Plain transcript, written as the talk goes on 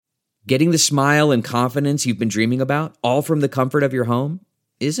Getting the smile and confidence you've been dreaming about, all from the comfort of your home,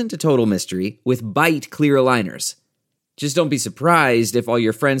 isn't a total mystery with Bite Clear Aligners. Just don't be surprised if all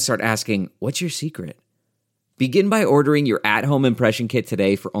your friends start asking, "What's your secret?" Begin by ordering your at-home impression kit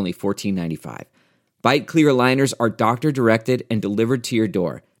today for only $14.95. Bite Clear Aligners are doctor-directed and delivered to your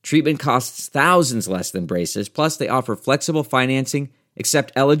door. Treatment costs thousands less than braces, plus they offer flexible financing,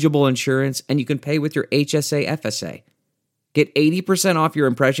 accept eligible insurance, and you can pay with your HSA FSA. Get 80% off your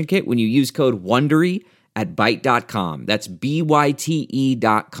impression kit when you use code WONDERY at Byte.com. That's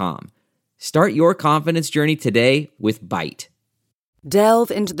BYTE.com. Start your confidence journey today with Byte.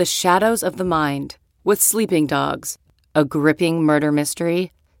 Delve into the shadows of the mind with Sleeping Dogs, a gripping murder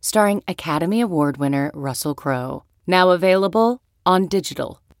mystery starring Academy Award winner Russell Crowe. Now available on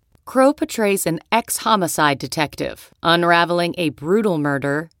digital. Crowe portrays an ex-homicide detective unraveling a brutal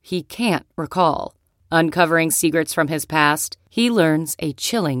murder he can't recall. Uncovering secrets from his past, he learns a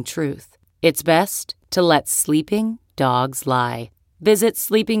chilling truth. It's best to let sleeping dogs lie. Visit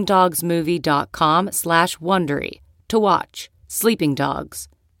sleepingdogsmovie.com/Wondery to watch Sleeping Dogs,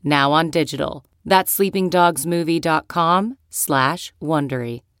 now on digital. That's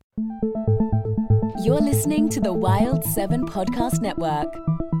sleepingdogsmovie.com/Wondery. You're listening to the Wild 7 Podcast Network.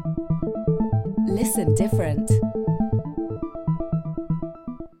 Listen different.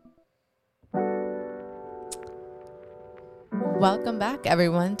 Welcome back,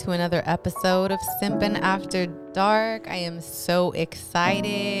 everyone, to another episode of Simpin' After Dark. I am so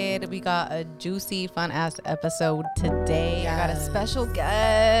excited. We got a juicy, fun-ass episode today. Yes. I got a special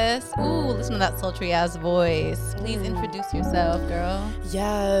guest. Ooh, listen to that sultry-ass voice. Please introduce yourself, girl.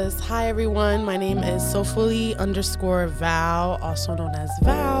 Yes. Hi, everyone. My name is Sofuli_Val, also known as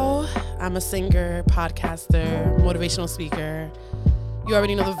Val. I'm a singer, podcaster, motivational speaker. You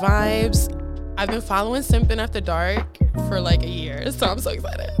already know the vibes. I've been following Simpin' After Dark for like a year, so I'm so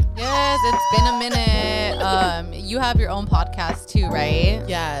excited. Yes, it's been a minute. You have your own podcast too, right?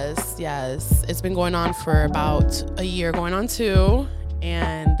 Yes. It's been going on for about a year, going on 2.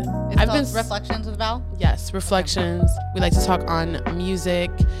 And I've been Reflections with Val? Yes, Reflections. We like to talk on music,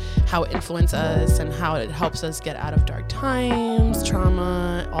 how it influences us, and how it helps us get out of dark times,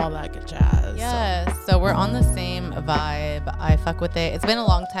 trauma, all that good jazz. Yes, so we're on the same vibe. I fuck with it. It's been a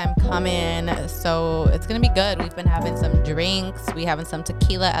long time coming, so it's gonna be good. We've been having some drinks. We having some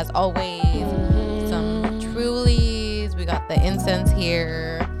tequila as always. Some Trulies. We got the incense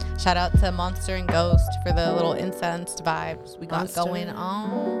here. Shout out to Monster and Ghost for the little incensed vibes we got going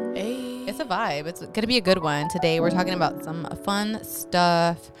on. Hey. It's a vibe. It's going to be a good one. Today we're talking about some fun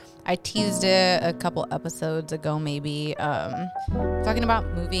stuff. I teased it a couple episodes ago maybe. Talking about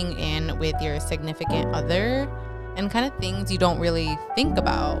moving in with your significant other and kind of things you don't really think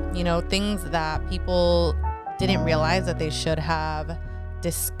about. You know, things that people didn't realize that they should have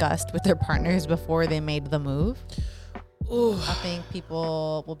discussed with their partners before they made the move. Ooh. I think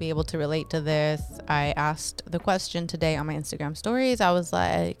people will be able to relate to this. I asked the question today on my Instagram stories. I was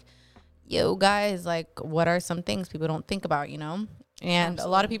like, yo, guys, like, what are some things people don't think about, you know? And Absolutely. A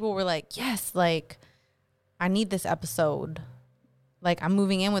lot of people were like, yes, like, I need this episode. Like, I'm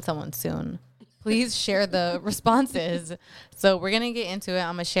moving in with someone soon. Please share the responses. So we're going to get into it.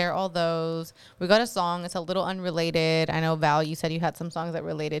 I'm going to share all those. We got a song. It's a little unrelated. I know, Val, you said you had some songs that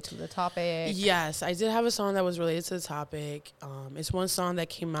related to the topic. Yes, I did have a song that was related to the topic. It's one song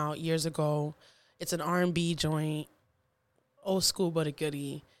that came out years ago. It's an R&B joint. Old school, but a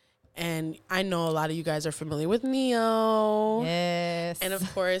goodie. And I know a lot of you guys are familiar with Ne-Yo. Yes. And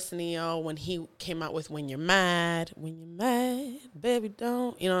of course, Ne-Yo, when he came out with When You're Mad, baby,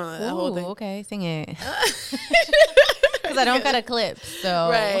 don't. You know, that whole thing. Okay, sing it. Because I don't got a clip, so.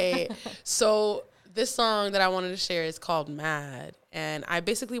 Right. So this song that I wanted to share is called Mad. And I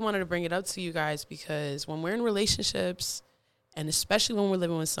basically wanted to bring it up to you guys because when we're in relationships, and especially when we're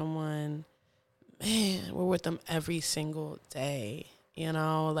living with someone, man, we're with them every single day. You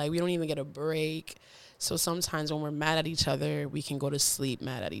know, like we don't even get a break. So sometimes when we're mad at each other, we can go to sleep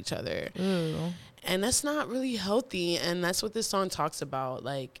mad at each other. Ooh. And that's not really healthy. And that's what this song talks about.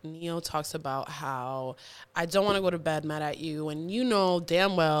 Like Ne-Yo talks about how I don't want to go to bed mad at you. And you know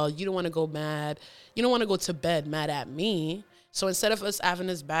damn well you don't want to go mad. You don't want to go to bed mad at me. So instead of us having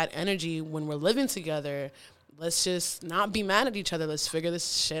this bad energy when we're living together, let's just not be mad at each other. Let's figure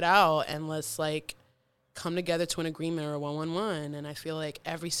this shit out. And let's like come together to an agreement or a 1-1-1. And I feel like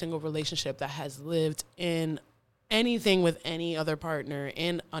every single relationship that has lived in anything with any other partner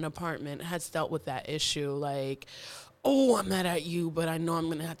in an apartment has dealt with that issue. Like, oh, I'm mad at you, but I know I'm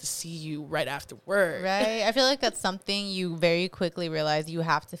going to have to see you right after work. Right. I feel like that's something you very quickly realize you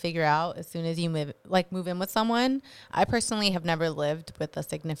have to figure out as soon as you move in with someone. I personally have never lived with a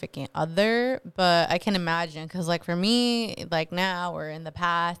significant other, but I can imagine because like for me, like now or in the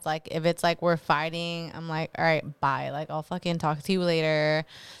past, like if it's like we're fighting, I'm like, all right, bye. Like I'll fucking talk to you later.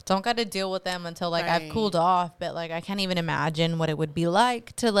 Don't got to deal with them until like I've cooled off. But like I can't even imagine what it would be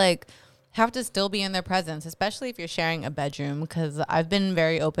like to like have to still be in their presence, especially if you're sharing a bedroom, because I've been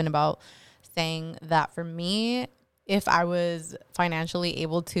very open about saying that for me, if I was financially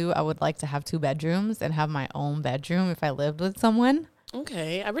able to, I would like to have 2 bedrooms and have my own bedroom if I lived with someone.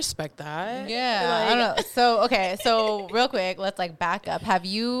 Okay, I respect that. Yeah, Like, I don't know. So, okay, so real quick, let's like back up. Have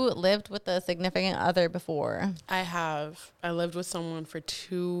you lived with a significant other before? I have. I lived with someone for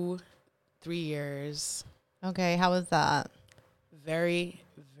 2-3 years. Okay, how was that? Very,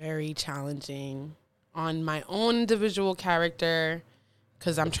 very challenging on my own individual character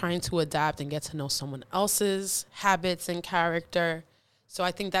because I'm trying to adapt and get to know someone else's habits and character. So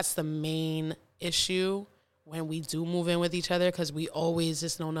I think that's the main issue when we do move in with each other, because we always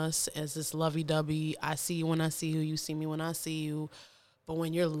just known us as this lovey-dovey, I see you when I see you, you see me when I see you. But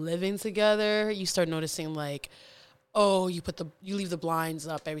when you're living together, you start noticing like, oh, you leave the blinds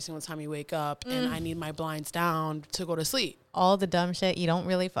up every single time you wake up, and I need my blinds down to go to sleep. All the dumb shit you don't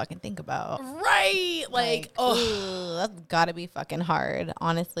really fucking think about. Right. Like oh, ooh, that's gotta be fucking hard,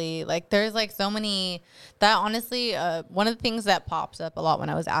 honestly. Like there's like so many that honestly, one of the things that pops up a lot when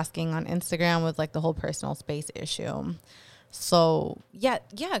I was asking on Instagram was like the whole personal space issue. So yeah,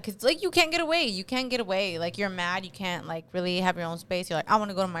 because like you can't get away. Like you're mad, you can't like really have your own space. You're like, I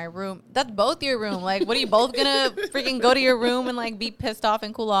want to go to my room. That's both your room. Like, what are you both gonna freaking go to your room and like be pissed off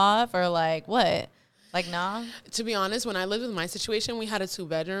and cool off, or like what? Like, nah. To be honest, when I lived with my situation, we had a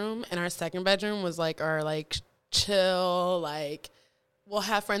 2-bedroom, and our second bedroom was like our like chill, like we'll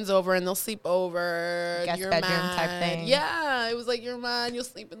have friends over and they'll sleep over. Guest you're bedroom mad. type thing. Yeah, it was like you're mad, you'll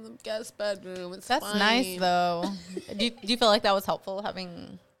sleep in the guest bedroom. It's That's fine. nice though. do you feel like that was helpful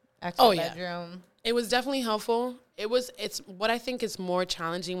having extra bedroom? It was definitely helpful. It's what I think is more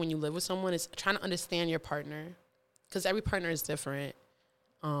challenging when you live with someone is trying to understand your partner, because every partner is different.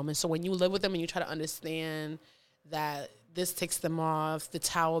 And so when you live with them and you try to understand that this ticks them off, the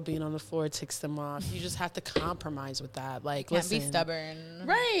towel being on the floor ticks them off, you just have to compromise with that. Like, Can't be stubborn.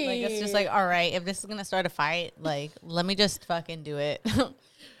 Right. Like, it's just like, all right, if this is going to start a fight, like, let me just fucking do it.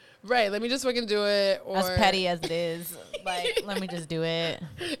 Right. Let me just fucking do it. Or as petty as it is. Like, let me just do it.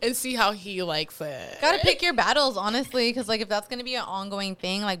 And see how he likes it. Gotta pick your battles, honestly, because, like, if that's going to be an ongoing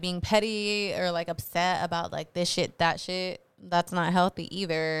thing, like being petty or, like, upset about, like, this shit, that shit, that's not healthy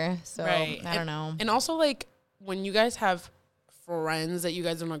either. So, right. I don't know. And also, like, when you guys have friends that you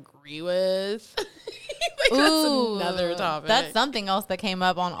guys don't agree with, like, Ooh, that's another topic. That's something else that came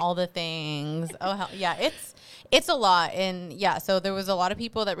up on all the things. Oh, hell, yeah, it's a lot. And yeah, so there was a lot of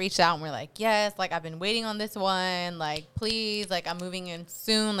people that reached out and were like, yes, like I've been waiting on this one. Like, please, like I'm moving in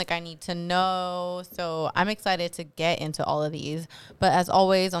soon. Like I need to know. So I'm excited to get into all of these. But as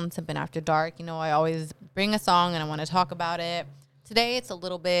always on Simpin' After Dark, you know, I always bring a song and I want to talk about it. Today it's a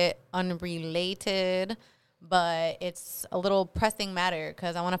little bit unrelated, but it's a little pressing matter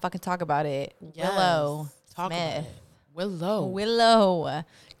because I want to fucking talk about it. Yes. Willow Talk Smith. about it. Willow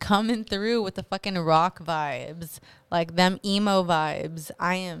coming through with the fucking rock vibes, like them emo vibes.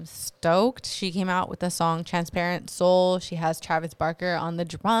 I am stoked. She came out with the song Transparent Soul. She has Travis Barker on the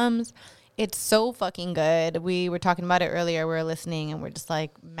drums. It's so fucking good. We were talking about it earlier. We were listening and we're just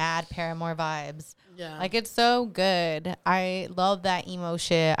like mad Paramore vibes. Yeah. Like it's so good. I love that emo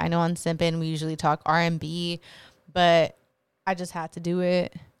shit. I know on Simpin' we usually talk R&B, but I just had to do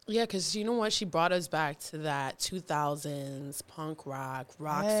it. Yeah, because you know what? She brought us back to that 2000s punk rock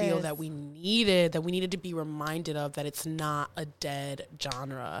Yes. feel that we needed to be reminded of, that it's not a dead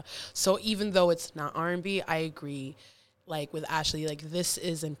genre. So even though it's not R&B, I agree. Like with Ashley, like this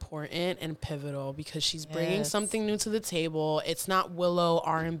is important and pivotal because she's bringing Yes. something new to the table. It's not Willow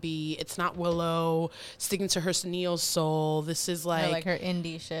R&B. It's not Willow sticking to her neo soul. This is Like her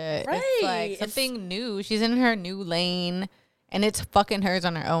indie shit. Right. It's like something new. She's in her new lane. And it's fucking hers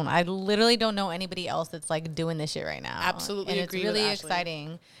on her own. I literally don't know anybody else that's like doing this shit right now. Absolutely and agree it's really with Ashley.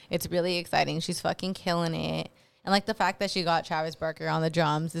 exciting. It's really exciting. She's fucking killing it. And like the fact that she got Travis Barker on the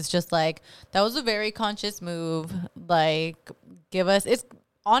drums is just like, that was a very conscious move. Like it's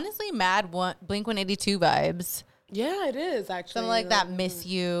honestly mad Blink-182 vibes. Yeah, it is actually. Something like that, Miss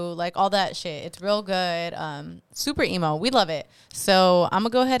You, like all that shit. It's real good. Super emo. We love it. So I'm gonna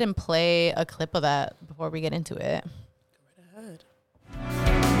go ahead and play a clip of that before we get into it.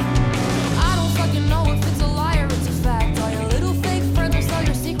 I don't fucking know if it's a lie or it's a fact.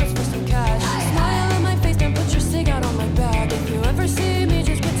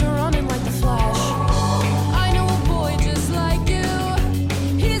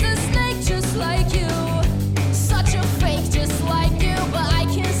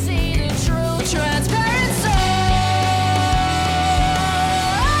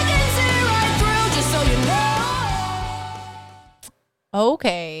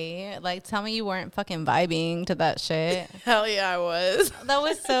 Okay. Like, tell me you weren't fucking vibing to that shit. Hell yeah, I was. That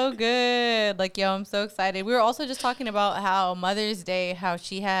was so good. Like, yo, I'm so excited. We were also just talking about how Mother's Day, how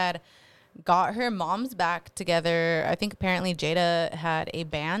she had got her moms back together. I think apparently Jada had a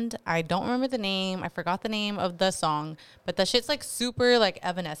band. I don't remember the name. I forgot the name of the song, but the shit's like super like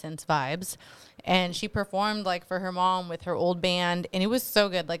Evanescence vibes. And she performed like for her mom with her old band, and it was so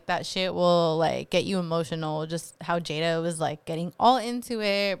good. Like that shit will like get you emotional. Just how Jada was like getting all into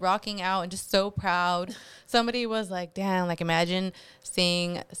it, rocking out, and just so proud. Somebody was like, "Damn! Like imagine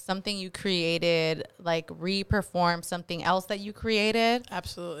seeing something you created like re-perform something else that you created."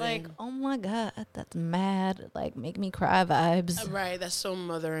 Absolutely. Like, oh my god, that's mad. Like make me cry vibes. Right, that's so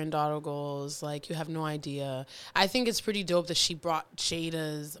mother and daughter goals. Like you have no idea. I think it's pretty dope that she brought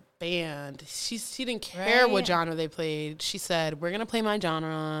Jada's band. She didn't care what Right. genre they played. She said, "We're gonna play my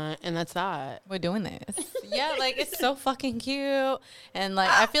genre," and that's that. We're doing this. Yeah, like it's so fucking cute. And like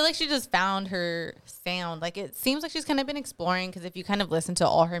I feel like she just found her sound. Like it seems like she's kind of been exploring, because if you kind of listen to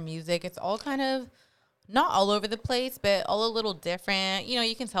all her music, it's all kind of not all over the place, but all a little different. You know,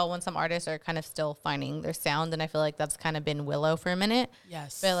 you can tell when some artists are kind of still finding their sound, and I feel like that's kind of been Willow for a minute.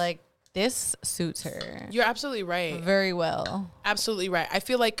 Yes, But like this suits her you're absolutely right. very well. Absolutely right. I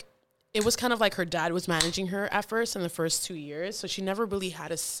feel like it was kind of like her dad was managing her at first in the first 2 years. So she never really had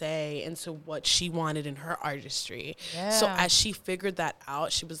a say into what she wanted in her artistry. So Yeah. as she figured that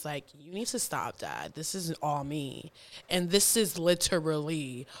out, she was like, "You need to stop, Dad. This isn't all me. And this is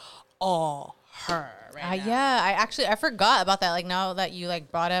literally all her right now." Yeah, I forgot about that. Like now that you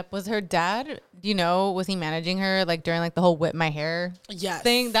like brought up, was her dad, do you know, was he managing her like during like the whole whip my hair Yes.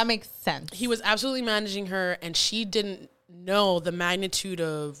 thing? That makes sense. He was absolutely managing her, and she didn't know the magnitude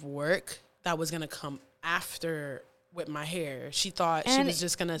of work that was going to come after Whip My Hair. She thought she And was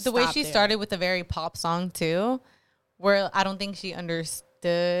just going to the stop way she there. started with a very pop song too, where I don't think she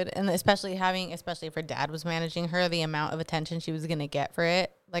understood, and especially if her dad was managing her, the amount of attention she was gonna get for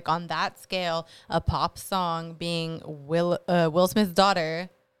it. Like on that scale, a pop song being Will Smith's daughter.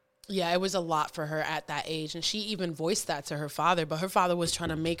 Yeah, it was a lot for her at that age. And she even voiced that to her father. But her father was trying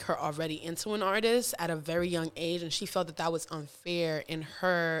to make her already into an artist at a very young age. And she felt that that was unfair in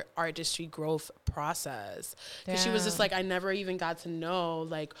her artistry growth process. Because she was just Damn. like, I never even got to know,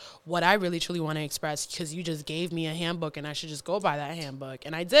 like, what I really, truly want to express. Because you just gave me a handbook and I should just go by that handbook.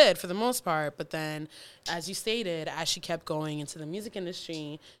 And I did for the most part. But then, as you stated, as she kept going into the music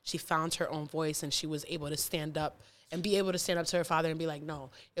industry, she found her own voice and she was able to stand up and be able to stand up to her father and be like, "No,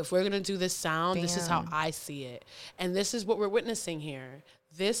 if we're going to do this sound, this is how Damn. I see it." And this is what we're witnessing here.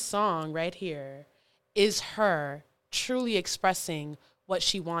 This song right here is her truly expressing what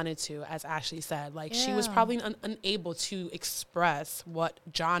she wanted to, as Ashley said. Like, she was Yeah. probably unable to express what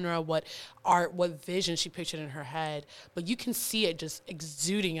genre, what art, what vision she pictured in her head. But you can see it just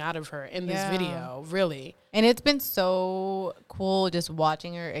exuding out of her in this Yeah. video, really. And it's been so cool just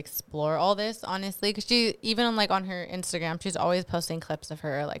watching her explore all this, honestly, because she, even on her Instagram, she's always posting clips of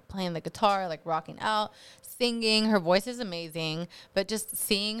her like playing the guitar, like rocking out, singing. Her voice is amazing, but just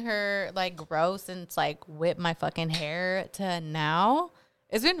seeing her like grow since like Whip My Fucking Hair to now,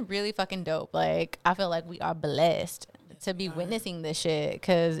 it's been really fucking dope. Like I feel like we are blessed to be witnessing this shit,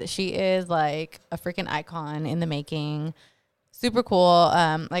 because she is like a freaking icon in the making. Super cool.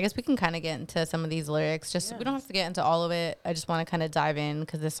 I guess we can kind of get into some of these lyrics. Just we don't have to get into all of it. I just want to kind of dive in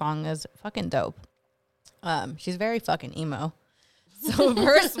because this song is fucking dope. She's very fucking emo. So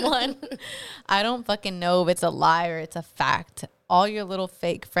verse 1, I don't fucking know if it's a lie or it's a fact. All your little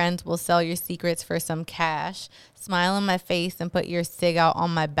fake friends will sell your secrets for some cash. Smile in my face and put your cig out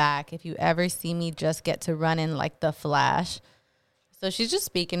on my back. If you ever see me, just get to running like the Flash. So she's just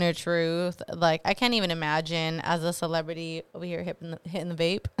speaking her truth. Like, I can't even imagine as a celebrity over here hitting the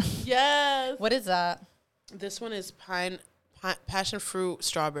vape. Yes. What is that? This one is passion fruit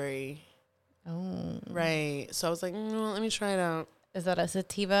strawberry. Oh, Right. So I was like, let me try it out. is that a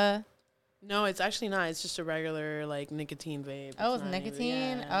sativa? No, it's actually not. It's just a regular like nicotine vape. Oh, it's not even-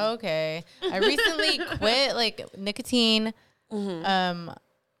 nicotine? yeah. Oh, okay. I recently quit like nicotine.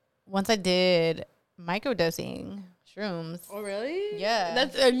 Once I did microdosing shrooms. Oh, really? Yeah.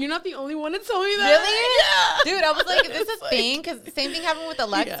 That's and you're not the only one to tell me that. Really? Dude, I was like, is this It's a like- thing? Because the same thing happened with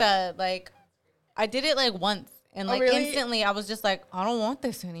Alexa. Like, I did it like once. And like really? instantly I was just like, I don't want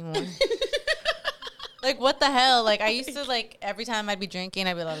this anymore. Like, what the hell? Like, I used to, like, every time I'd be drinking,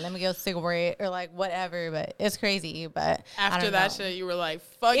 I'd be like, let me get a cigarette or, like, whatever. But it's crazy. But I After don't that know. shit, you were like,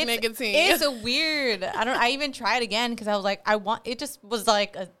 fuck nicotine. It's a weird. I even tried again because I was like, it just was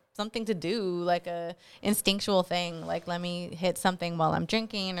like something to do, like a instinctual thing. Like, let me hit something while I'm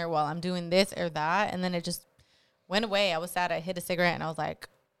drinking or while I'm doing this or that. And then it just went away. I was sad. I hit a cigarette and I was like,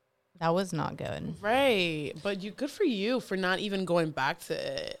 that was not good. Right. But good for you for not even going back to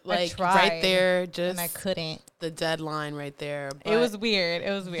it. Like, tried, right there, just and I couldn't. the deadline right there. But It was weird.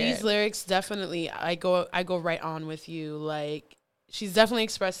 these lyrics definitely, I go right on with you. Like, she's definitely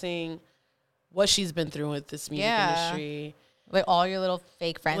expressing what she's been through with this music industry. Like, all your little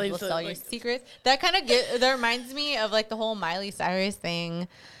fake friends Like, will so, sell your like- secrets. That kind of that reminds me of like the whole Miley Cyrus thing,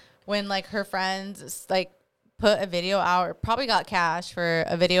 when like her friends like put a video out, or probably got cash for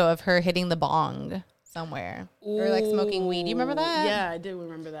a video of her hitting the bong somewhere or like smoking weed. You remember that? Yeah, I did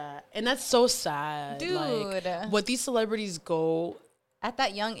remember that. And that's so sad. Dude. Like, what these celebrities go At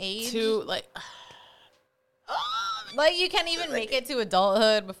that young age, to, like, like you can't even make it to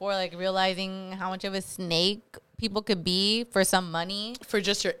adulthood before like realizing how much of a snake people could be for some money. for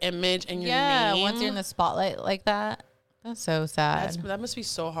just your image and your Yeah, name. once you're in the spotlight like that, that's so sad. That must be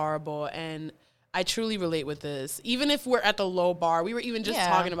so horrible. And I truly relate with this. Even if we're at the low bar, we were even just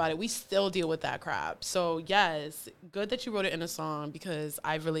talking about it, we still deal with that crap. So, yes, good that you wrote it in a song because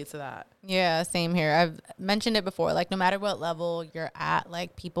I relate to that. Yeah, same here. I've mentioned it before. Like, no matter what level you're at,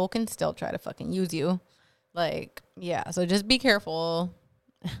 like, people can still try to fucking use you. Like, yeah, so just be careful.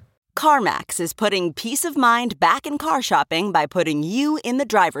 CarMax is putting peace of mind back in car shopping by putting you in the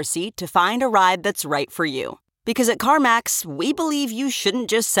driver's seat to find a ride that's right for you. Because at CarMax, we believe you shouldn't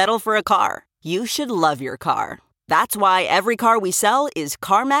just settle for a car. You should love your car. That's why every car we sell is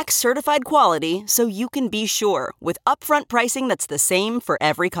CarMax certified quality, so you can be sure with upfront pricing that's the same for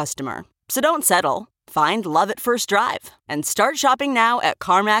every customer. So don't settle. Find love at first drive and start shopping now at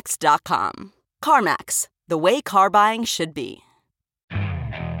CarMax.com. CarMax, the way car buying should be.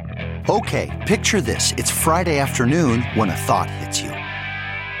 Okay, picture this. It's Friday afternoon when a thought hits you.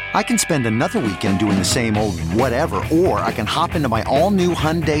 I can spend another weekend doing the same old whatever, or I can hop into my all-new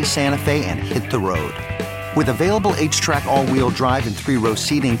Hyundai Santa Fe and hit the road. With available H-Track all-wheel drive and 3-row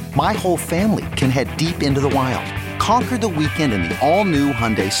seating, my whole family can head deep into the wild. Conquer the weekend in the all-new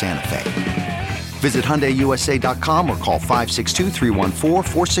Hyundai Santa Fe. Visit HyundaiUSA.com or call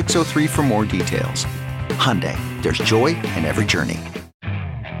 562-314-4603 for more details. Hyundai, there's joy in every journey.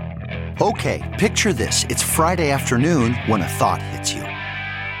 Okay, picture this. It's Friday afternoon when a thought hits you.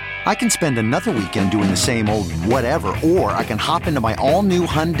 I can spend another weekend doing the same old whatever, or I can hop into my all-new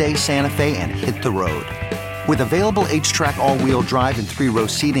Hyundai Santa Fe and hit the road. With available H-Track all-wheel drive and 3-row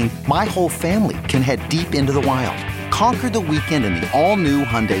seating, my whole family can head deep into the wild. Conquer the weekend in the all-new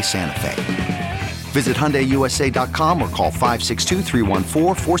Hyundai Santa Fe. Visit HyundaiUSA.com or call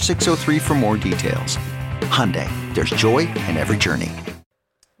 562-314-4603 for more details. Hyundai, there's joy in every journey.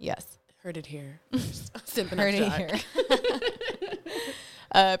 Yes. Heard it here. Simping Heard up it Jack.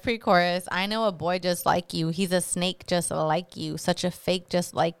 here. Pre-chorus, I know a boy just like you. He's a snake just like you. Such a fake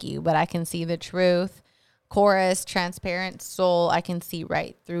just like you. But I can see the truth. Chorus, transparent soul. I can see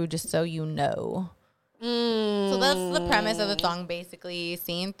right through just so you know. So that's the premise of the song, basically.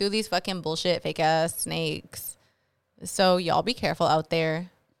 Seeing through these fucking bullshit fake ass snakes. So y'all be careful out there.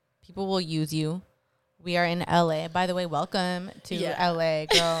 People will use you. We are in LA. By the way, welcome to LA,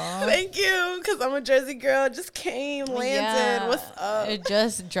 girl. Thank you, because I'm a Jersey girl. Just came, landed. What's up? It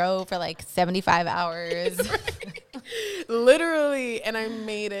just drove for like 75 hours. Literally, and I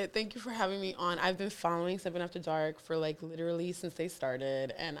made it. Thank you for having me on. I've been following Sipping After Dark for like literally since they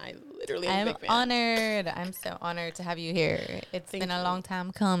started, and I literally am a big fan. Honored. I'm so honored to have you here. It's been a long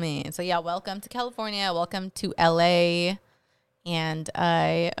time coming. So yeah, welcome to California. Welcome to LA. And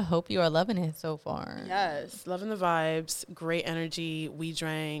I hope you are loving it so far. Yes, loving the vibes, great energy. We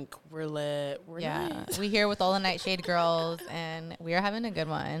drank, we're lit, we're nice. We here with all the Nightshade girls, and we are having a good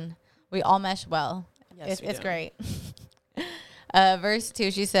one. We all mesh well. Yes, it's great. Verse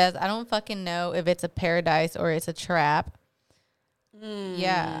 2, she says, I don't fucking know if it's a paradise or it's a trap.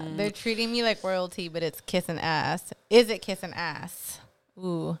 Yeah, they're treating me like royalty, but it's kissing ass. Is it kissing ass?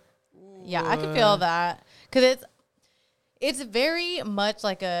 Ooh. Yeah, I can feel that. Because it's very much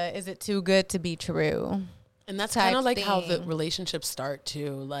like a, is it too good to be true? And that's kind of like thing. how the relationships start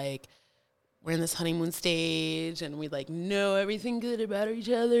too. Like, we're in this honeymoon stage and we like know everything good about each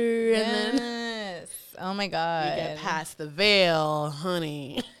other. And then oh my God. we get past the veil,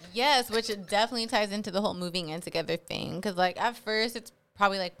 honey. Yes, which it definitely ties into the whole moving in together thing. Because like at first it's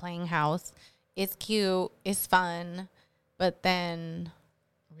probably like playing house. It's cute. It's fun. But then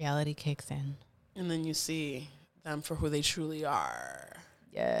reality kicks in. And then you see them for who they truly are.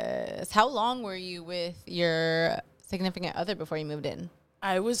 Yes. How long were you with your significant other before you moved in?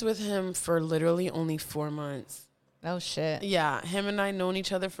 I was with him for literally only 4 months. Oh, shit. Yeah, him and I known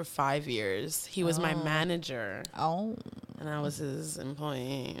each other for 5 years. He was my manager. Oh. And I was his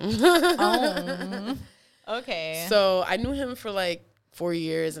employee. Oh. Okay. So I knew him for like 4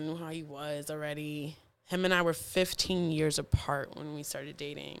 years. I knew how he was already. Him and I were 15 years apart when we started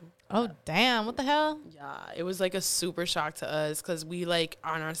dating. Oh, damn. What the hell? Yeah, it was like a super shock to us because we like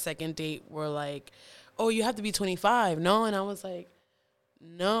on our second date were like, oh, you have to be 25. No. And I was like,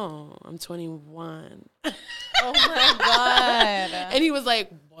 no, I'm 21. Oh, my God. And he was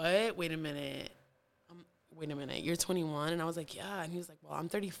like, what? Wait a minute. You're 21? And I was like, yeah. And he was like, well, I'm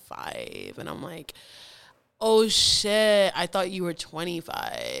 35. And I'm like, oh, shit. I thought you were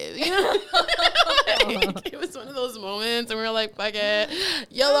 25. You know? Like, it was one of those moments. And we were like, fuck it.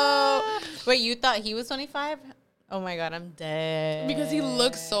 YOLO. Wait, you thought he was 25? Oh, my God. I'm dead. Because he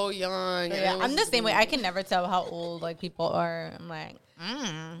looks so young. Yeah, I'm the same way. I can never tell how old, like, people are. I'm like,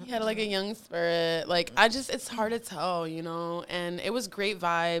 He had like a young spirit. Like it's hard to tell, you know. And it was great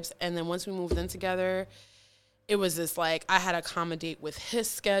vibes. And then once we moved in together, it was this like I had to accommodate with his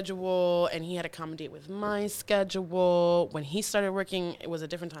schedule and he had to accommodate with my schedule. When he started working, it was a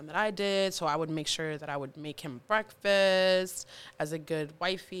different time that I did. So I would make sure that I would make him breakfast as a good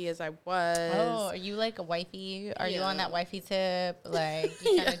wifey as I was. oh, are you like a wifey? Are you on that wifey tip? Like,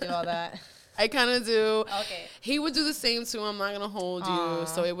 you kind of do all that? I kind of do. Okay. He would do the same too. I'm not going to hold you.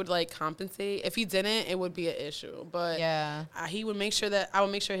 So it would like compensate. If he didn't, it would be an issue. But yeah, he would make sure that I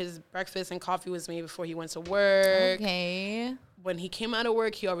would make sure his breakfast and coffee was made before he went to work. Okay. When he came out of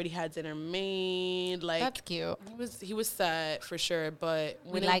work, he already had dinner made. Like that's cute. He was set for sure. But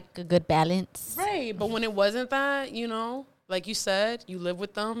when we like a good balance. Right. But when it wasn't that, you know, like you said, you live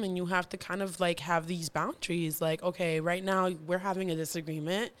with them and you have to kind of like have these boundaries. Like, okay, right now we're having a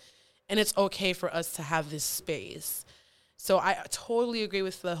disagreement. And it's okay for us to have this space. So I totally agree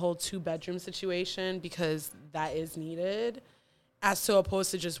with the whole 2-bedroom situation because that is needed as to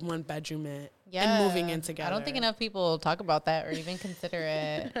opposed to just 1 bedroom and moving in together. I don't think enough people talk about that or even consider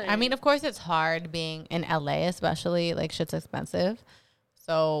it. Right. I mean, of course, it's hard being in LA, especially. Like, shit's expensive.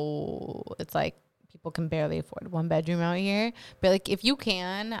 So it's like people can barely afford 1 bedroom out here. But, like, if you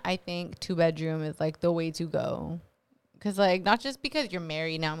can, I think 2-bedroom is, like, the way to go. Because, like, not just because you're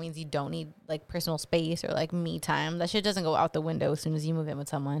married now means you don't need, like, personal space or, like, me time. That shit doesn't go out the window as soon as you move in with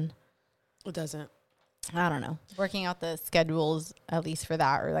someone. It doesn't. I don't know. Working out the schedules, at least for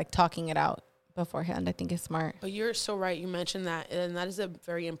that, or, like, talking it out beforehand, I think is smart. But you're so right. You mentioned that. And that is a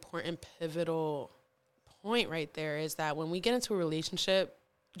very important, pivotal point right there is that when we get into a relationship,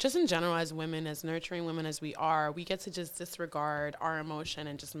 just in general as women, as nurturing women as we are, we get to just disregard our emotion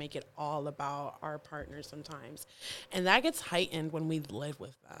and just make it all about our partner sometimes. And that gets heightened when we live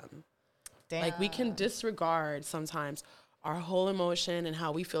with them. Damn. Like we can disregard sometimes our whole emotion and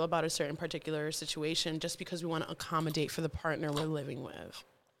how we feel about a certain particular situation just because we want to accommodate for the partner we're living with.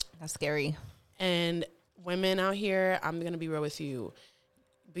 That's scary. And women out here, I'm going to be real with you.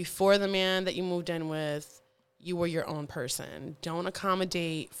 Before the man that you moved in with, you were your own person. Don't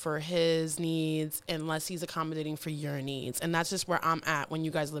accommodate for his needs unless he's accommodating for your needs. And that's just where I'm at when you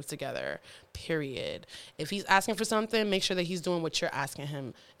guys live together, period. If he's asking for something, make sure that he's doing what you're asking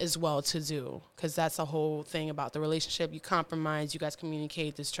him as well to do. Because that's the whole thing about the relationship. You compromise, you guys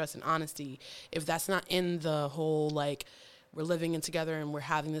communicate, there's trust and honesty. If that's not in the whole, like, we're living in together and we're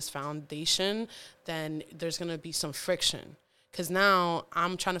having this foundation, then there's going to be some friction. Because now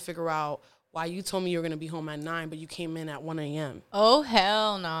I'm trying to figure out why you told me you were going to be home at 9, but you came in at 1 a.m. Oh,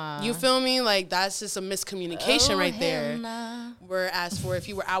 hell nah. You feel me? Like, that's just a miscommunication right there. Nah. Whereas for if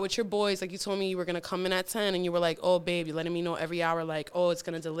you were out with your boys, like you told me you were going to come in at 10 and you were like, oh, babe, you're letting me know every hour, like, oh, it's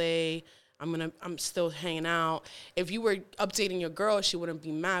going to delay. I'm still hanging out. If you were updating your girl, she wouldn't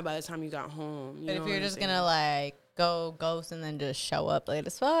be mad by the time you got home. But if you're just going to, like, go ghost and then just show up late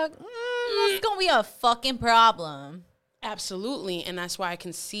as fuck, it's going to be a fucking problem. Absolutely. And that's why I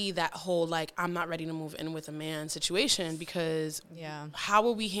can see that whole, like, I'm not ready to move in with a man situation because how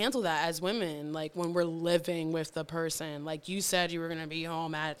will we handle that as women? Like, when we're living with the person, like you said, you were going to be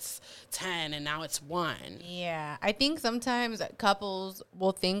home at 10 and now it's 1. Yeah. I think sometimes couples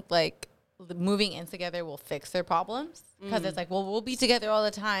will think, like, moving in together will fix their problems because it's like, well, we'll be together all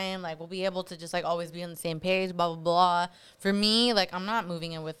the time. Like, we'll be able to just, like, always be on the same page, blah, blah, blah. For me, like, I'm not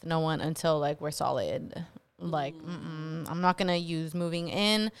moving in with no one until, like, we're solid. Like, I'm not going to use moving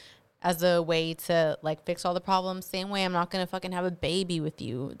in as a way to, like, fix all the problems. Same way I'm not going to fucking have a baby with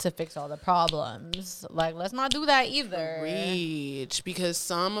you to fix all the problems. Like, let's not do that either. Preach. Because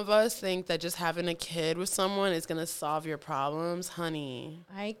some of us think that just having a kid with someone is going to solve your problems. Honey.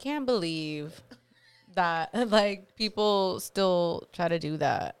 I can't believe that, like, people still try to do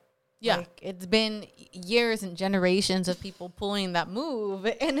that. Yeah. Like, it's been years and generations of people pulling that move,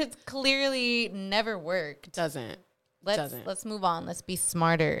 and it's clearly never worked. Doesn't. Let's move on. Let's be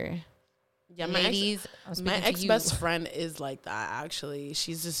smarter. Yeah, ladies, my ex best friend is like that. Actually,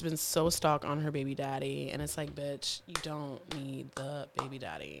 she's just been so stuck on her baby daddy, and it's like, bitch, you don't need the baby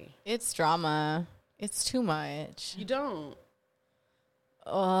daddy. It's drama. It's too much. You don't.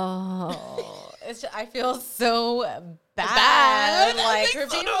 Oh, I feel so bad. Like for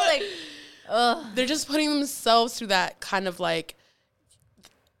so people, like, ugh. They're just putting themselves through that kind of like.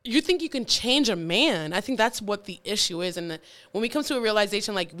 You think you can change a man. I think that's what the issue is. And when we come to a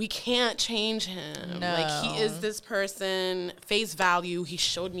realization, like, we can't change him. No. Like, he is this person, face value. He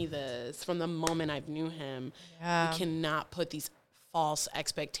showed me this from the moment I knew him. Yeah. We cannot put these false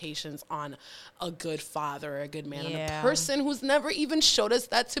expectations on a good father, a good man, on a person who's never even showed us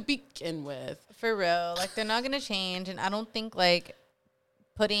that to begin with. For real. Like, they're not going to change. And I don't think, like,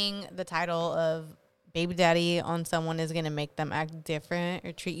 putting the title of baby daddy on someone is going to make them act different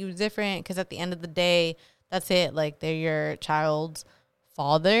or treat you different, because at the end of the day, that's it. Like, they're your child's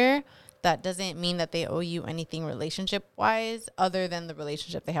father. That doesn't mean that they owe you anything relationship wise other than the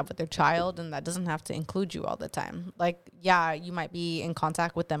relationship they have with their child, and that doesn't have to include you all the time. Like, yeah, you might be in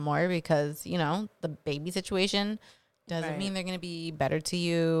contact with them more because, you know, the baby situation doesn't mean they're going to be better to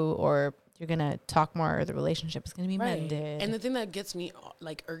you, or you're going to talk more, or the relationship is going to be mended. And the thing that gets me,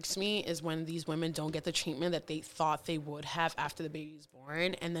 like, irks me is when these women don't get the treatment that they thought they would have after the baby's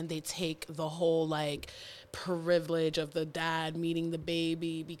born, and then they take the whole, like, privilege of the dad meeting the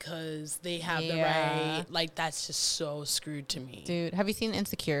baby because they have the right. Like, that's just so screwed to me. Dude, have you seen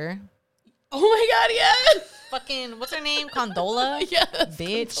Insecure? Oh my God, yes. Fucking, what's her name? Condola? Yes.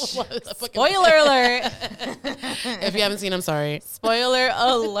 Bitch. Condola. Spoiler alert. If you haven't seen, I'm sorry. Spoiler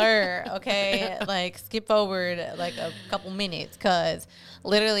alert. Okay. Like, skip forward like a couple minutes, because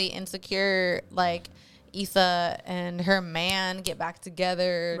literally Insecure, like, Issa and her man get back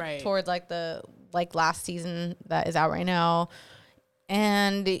together towards like the last season that is out right now.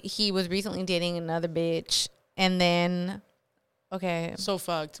 And he was recently dating another bitch. And then, okay. So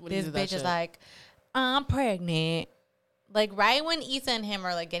fucked. This bitch is like, I'm pregnant. Like, right when Issa and him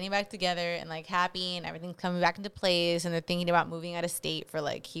are like getting back together and like happy and everything's coming back into place, and they're thinking about moving out of state for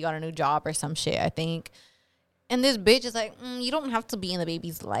like, he got a new job or some shit, I think. And this bitch is like, you don't have to be in the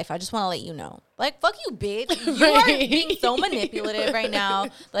baby's life. I just want to let you know. Like, fuck you, bitch. You are being so manipulative right now.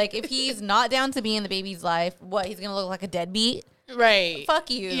 Like, if he's not down to be in the baby's life, what, he's going to look like a deadbeat? Right.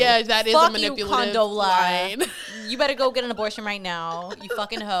 Fuck you. Yeah, that is a manipulative line. You better go get an abortion right now, you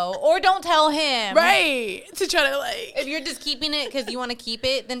fucking hoe. Or don't tell him. Right. To try to, like. If you're just keeping it because you want to keep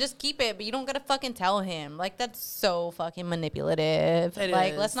it, then just keep it. But you don't got to fucking tell him. Like, that's so fucking manipulative.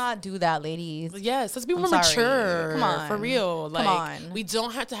 Like, let's not do that, ladies. Yes, let's be more mature. Come on. For real. Like, come on. We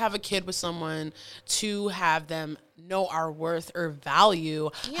don't have to have a kid with someone to have them know our worth or value.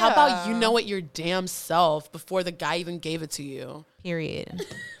 Yeah. How about you know it your damn self before the guy even gave it to you? Period.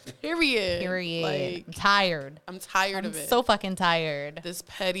 Like, I'm tired. I'm tired of it. So fucking tired. This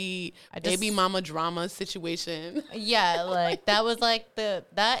petty baby mama drama situation. Yeah, like that was like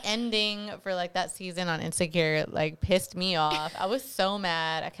that ending for like that season on Insecure like pissed me off. I was so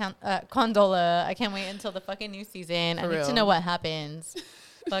mad. I can't Condola. I can't wait until the fucking new season. I need to know what happens.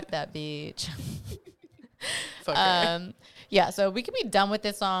 Fuck that bitch. Fuck her. Yeah, so we can be done with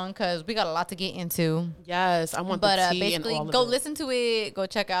this song because we got a lot to get into. Yes, I want the tea basically, and all of go it. listen to it. Go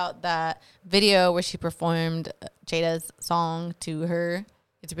check out that video where she performed Jada's song to her.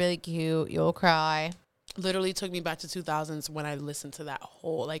 It's really cute. You'll cry. Literally took me back to 2000s when I listened to that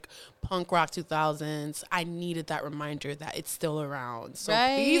whole like punk rock 2000s. I needed that reminder that it's still around. So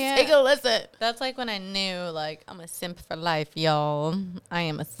please take a listen. That's like when I knew like I'm a simp for life, y'all. I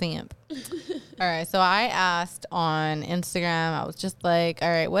am a simp. All right. So I asked on Instagram, I was just like, all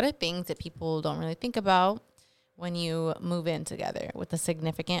right, what are things that people don't really think about when you move in together with a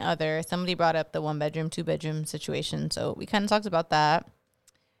significant other? Somebody brought up the 1-bedroom, 2-bedroom situation. So we kind of talked about that.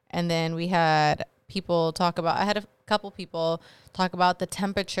 And then we had people talk about, I had a couple people talk about the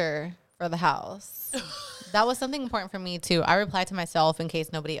temperature for the house. That was something important for me too. I replied to myself in case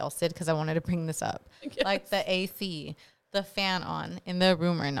nobody else did because I wanted to bring this up. Yes. Like the AC, the fan on in the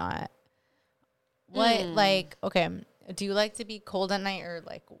room or not. What, like, okay, do you like to be cold at night or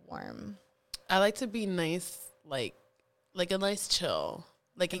like warm? I like to be nice, like a nice chill.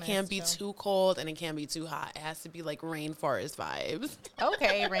 Like, it can't be too cold and it can't be too hot. It has to be like rainforest vibes.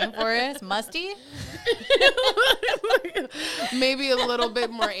 Okay, rainforest, musty. Maybe a little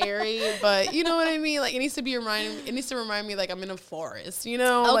bit more airy, but you know what I mean. Like, it needs to remind me like I'm in a forest. You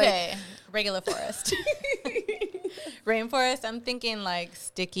know? Okay, regular forest. Rainforest, I'm thinking like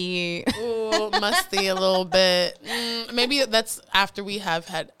sticky. Ooh, musty a little bit. Maybe that's after we have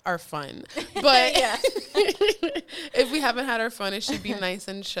had our fun. But if we haven't had our fun, it should be nice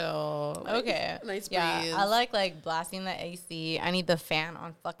and chill. Like, Okay. Nice breeze. Yeah, I like blasting the AC. I need the fan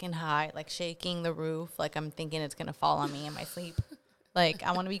on fucking high, like shaking the roof. Like I'm thinking it's going to fall on me in my sleep. Like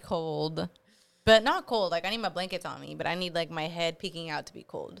I want to be cold. But not cold. Like I need my blankets on me, but I need like my head peeking out to be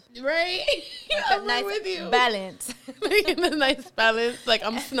cold. Right? Like I'm nice right with you. balance. Making a nice balance. Like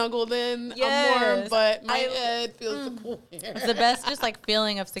I'm snuggled in. I'm warm, Yes. but my head feels cool. It's the best just like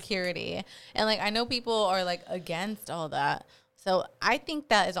feeling of security. And like I know people are like against all that. So I think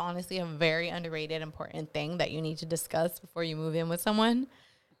that is honestly a very underrated, important thing that you need to discuss before you move in with someone.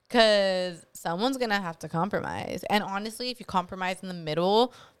 Because someone's going to have to compromise. And honestly, if you compromise in the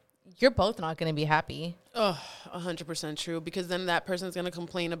middle, you're both not going to be happy. Oh, 100% true. Because then that person's going to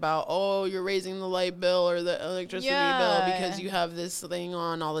complain about, oh, you're raising the light bill or the electricity bill because you have this thing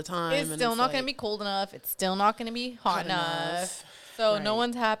on all the time. It's still not going to be cold enough. It's still not going to be hot enough. So no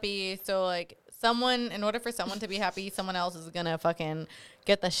one's happy. So like someone, in order for someone to be happy, someone else is going to fucking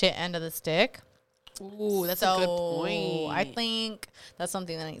get the shit end of the stick. Ooh, that's a good point. I think that's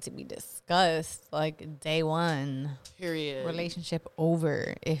something that needs to be discussed like day one. Period. Relationship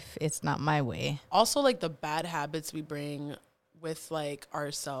over if it's not my way. Also, like the bad habits we bring with like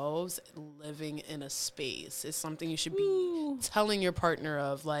ourselves living in a space is something you should be telling your partner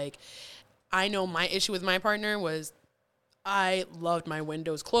of. Like, I know my issue with my partner was I loved my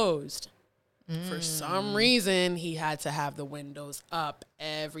windows closed. For some reason, he had to have the windows up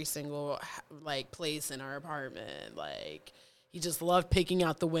every single like place in our apartment. Like he just loved picking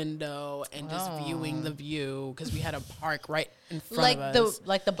out the window and just viewing the view because we had a park right in front of us.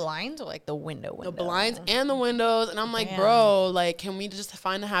 Like the blinds or like the window. The blinds and the windows, and I'm like, bro, like, can we just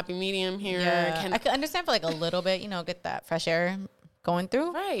find a happy medium here? Yeah. I could understand for like a little bit, get that fresh air going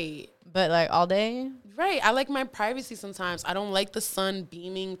through. Right. But like all day. Right. I like my privacy sometimes. I don't like the sun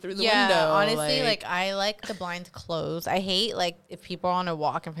beaming through the window. Honestly, like I like the blinds closed. I hate like if people are on a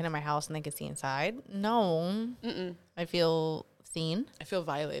walk in front of my house and they can see inside. No. I feel seen. I feel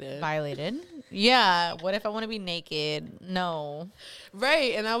violated. Yeah. What if I want to be naked? No.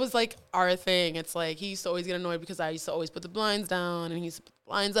 Right. And that was like our thing. It's like he used to always get annoyed because I used to always put the blinds down and he used to put the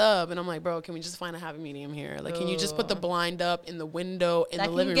blinds up. And I'm like, bro, can we just find a happy medium here? Like, can you just put the blind up in the window in the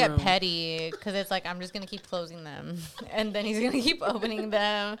living room? That can get petty because it's like, I'm just going to keep closing them. And then he's going to keep opening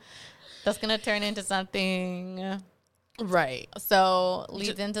them. That's going to turn into something. Right. So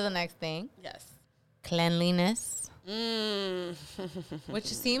leads into the next thing. Yes. Cleanliness. Which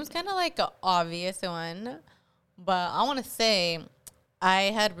seems kind of like an obvious one. But I want to say I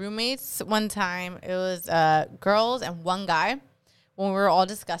had roommates one time. It was girls and one guy. When we were all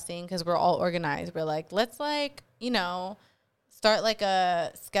discussing, because we're all organized, we're like, let's like, start like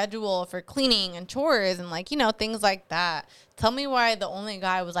a schedule for cleaning and chores and like, things like that. Tell me why the only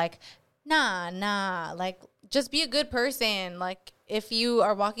guy was like, nah, like just be a good person. Like if you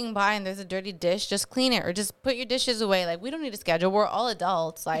are walking by and there's a dirty dish, just clean it or just put your dishes away. Like we don't need a schedule. We're all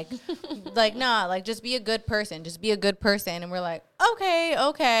adults. Like, nah, like just be a good person. Just be a good person. And we're like,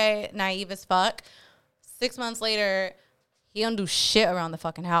 okay. Naive as fuck. 6 months later, he don't do shit around the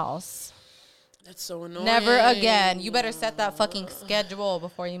fucking house. That's so annoying. Never again. You better set that fucking schedule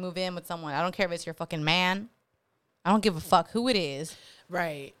before you move in with someone. I don't care if it's your fucking man. I don't give a fuck who it is.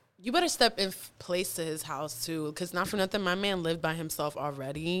 Right. You better step in place to his house, too. Because not for nothing, my man lived by himself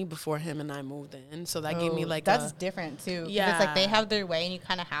already before him and I moved in. So that gave me like that's different, too. Yeah. It's like they have their way and you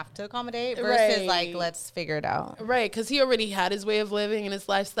kind of have to accommodate versus Right. like, let's figure it out. Right. Because he already had his way of living and his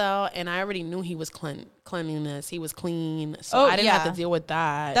lifestyle. And I already knew he was cleanliness. He was clean. So I didn't have to deal with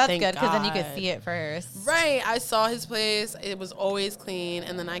that. That's Thank good because then you God. could see it first. Right. I saw his place. It was always clean.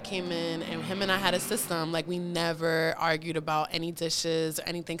 And then I came in and him and I had a system. Like we never argued about any dishes or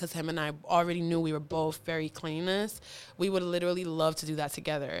anything because him and I already knew we were both very cleanliness. We would literally love to do that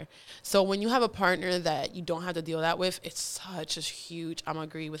together. So when you have a partner that you don't have to deal that with, it's such a huge, I'm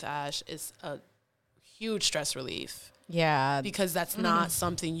agree with Ash, it's a huge stress relief. Yeah. Because that's not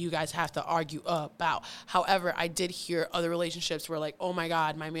something you guys have to argue about. However, I did hear other relationships where like, oh my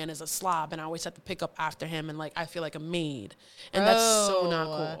God, my man is a slob and I always have to pick up after him and like I feel like a maid. And that's so not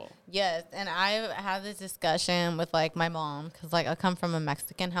cool. Yes. And I've had this discussion with like my mom because like I come from a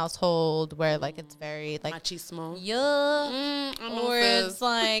Mexican household where like it's very like machismo. Yeah. I Or sis. it's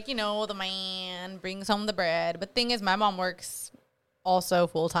like, the man brings home the bread. But thing is, my mom works also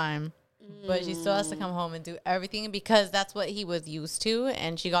full time. But she still has to come home and do everything because that's what he was used to.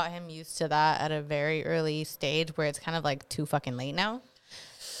 And she got him used to that at a very early stage where it's kind of like too fucking late now.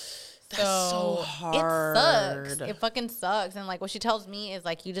 That's so hard. It sucks. It fucking sucks. And like what she tells me is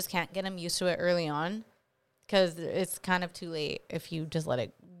like you just can't get them used to it early on because it's kind of too late if you just let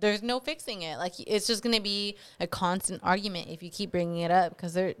it. There's no fixing it. Like it's just gonna be a constant argument if you keep bringing it up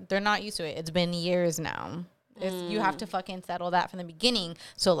because they're not used to it. It's been years now. You have to fucking settle that from the beginning.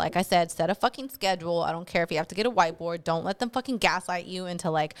 So like I said, set a fucking schedule. I don't care if you have to get a whiteboard. Don't let them fucking gaslight you into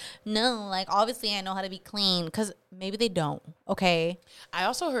like, no, like obviously I know how to be clean because maybe they don't. Okay. I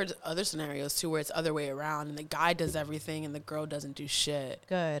also heard other scenarios too where it's other way around and the guy does everything and the girl doesn't do shit.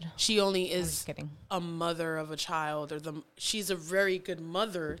 Good. She only is a mother of a child, or she's a very good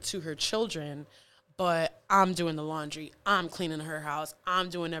mother to her children. But I'm doing the laundry. I'm cleaning her house. I'm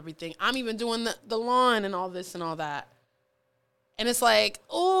doing everything. I'm even doing the lawn and all this and all that. And it's like,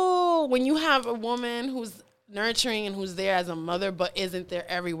 oh, when you have a woman who's nurturing and who's there as a mother but isn't there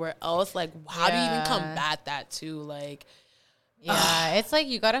everywhere else, like, how do you even combat that too? Like, it's like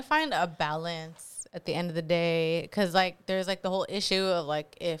you got to find a balance at the end of the day. Because, like, there's, like, the whole issue of,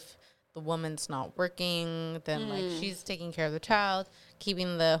 like, if the woman's not working, then, like, she's taking care of the child,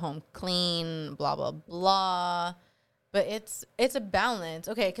 keeping the home clean, blah, blah, blah. But it's a balance.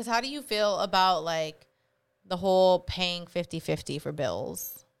 Okay, because how do you feel about, like, the whole paying 50-50 for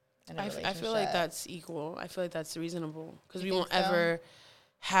bills? I feel like that's equal. I feel like that's reasonable. Because we won't ever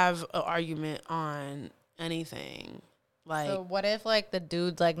have an argument on anything. Like, so what if, like, the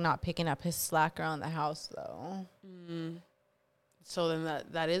dude's, like, not picking up his slack around the house, though? So then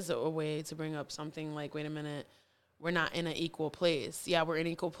that is a way to bring up something like, wait a minute, we're not in an equal place. Yeah, we're in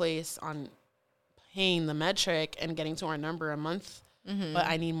an equal place on paying the metric and getting to our number a month, but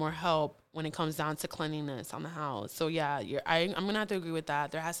I need more help when it comes down to cleanliness on the house. So yeah, I'm gonna have to agree with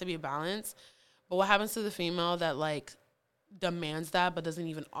that. There has to be a balance. But what happens to the female that like demands that but doesn't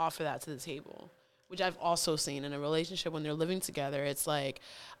even offer that to the table? Which I've also seen in a relationship when they're living together. It's like,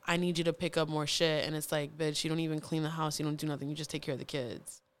 I need you to pick up more shit. And it's like, bitch, you don't even clean the house. You don't do nothing. You just take care of the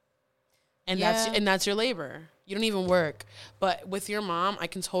kids. And that's your labor. You don't even work. But with your mom, I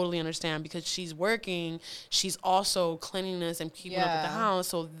can totally understand because she's working. She's also cleanliness and keeping up with the house.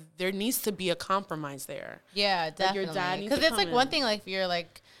 So there needs to be a compromise there. Yeah, definitely. Your dad needs to it's like one thing, like if you're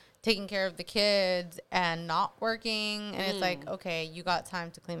like taking care of the kids and not working, and it's like, okay, you got time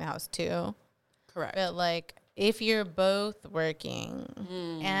to clean the house too. Correct. But, like, if you're both working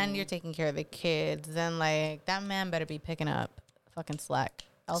and you're taking care of the kids, then, like, that man better be picking up fucking slack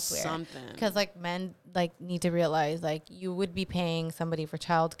elsewhere. Something. Because, like, men, like, need to realize, like, you would be paying somebody for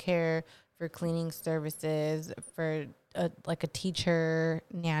childcare, for cleaning services, for, a teacher,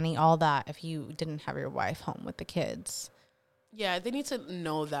 nanny, all that, if you didn't have your wife home with the kids. Yeah, they need to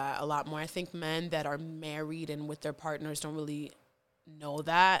know that a lot more. I think men that are married and with their partners don't really know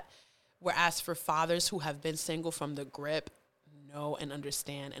that. Whereas for fathers who have been single from the grip, know and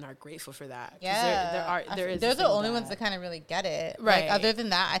understand and are grateful for that. Yeah, they're the only ones that kind of really get it. Right. Like, other than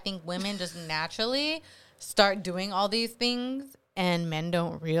that, I think women just naturally start doing all these things and men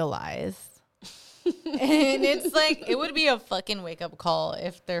don't realize. And it's like, it would be a fucking wake up call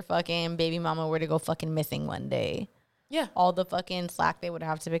if their fucking baby mama were to go fucking missing one day. Yeah. All the fucking slack they would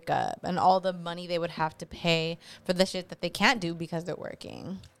have to pick up and all the money they would have to pay for the shit that they can't do because they're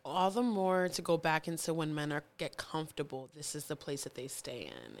working. All the more to go back into when men get comfortable, this is the place that they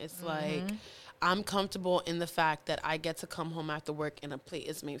stay in. It's like, I'm comfortable in the fact that I get to come home after work and a plate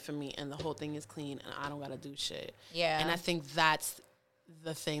is made for me and the whole thing is clean and I don't got to do shit. Yeah. And I think that's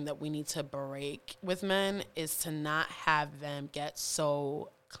the thing that we need to break with men, is to not have them get so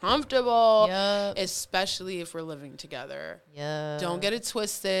comfortable, especially if we're living together. Don't get it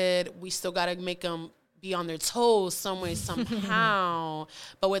twisted. We still got to make them be on their toes some way, somehow,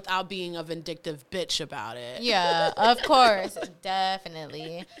 but without being a vindictive bitch about it. Yeah, of course.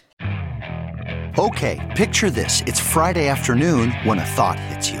 Definitely. Okay, picture this. It's Friday afternoon when a thought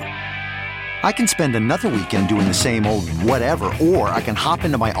hits you. I can spend another weekend doing the same old whatever, or I can hop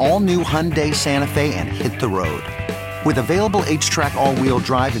into my all-new Hyundai Santa Fe and hit the road. With available H-Track all-wheel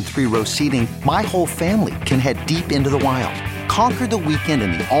drive and 3-row seating, my whole family can head deep into the wild. Conquer the weekend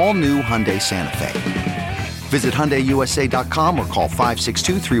in the all-new Hyundai Santa Fe. Visit HyundaiUSA.com or call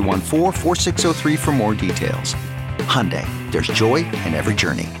 562-314-4603 for more details. Hyundai, there's joy in every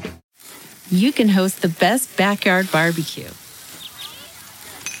journey. You can host the best backyard barbecue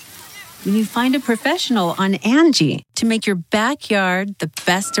when you find a professional on Angie to make your backyard the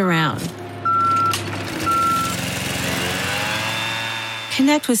best around.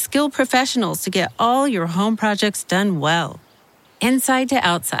 Connect with skilled professionals to get all your home projects done well. Inside to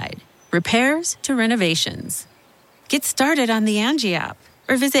outside, repairs to renovations. Get started on the Angie app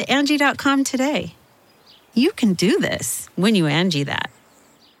or visit Angie.com today. You can do this when you Angie that.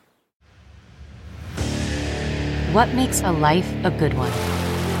 What makes a life a good one?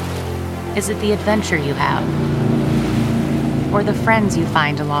 Is it the adventure you have? Or the friends you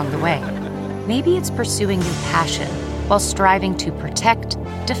find along the way? Maybe it's pursuing your passion while striving to protect,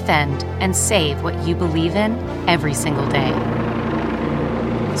 defend, and save what you believe in every single day.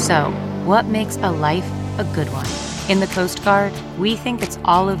 So, what makes a life a good one? In the Coast Guard, we think it's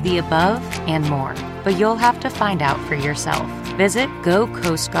all of the above and more, but you'll have to find out for yourself. Visit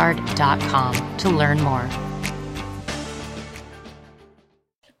gocoastguard.com to learn more.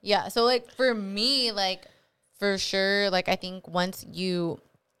 Yeah, so like for me, like for sure, like I think once you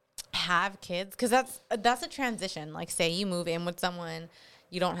have kids, because that's a transition. Like say you move in with someone,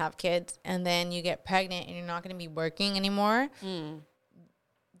 you don't have kids, and then you get pregnant and you're not going to be working anymore.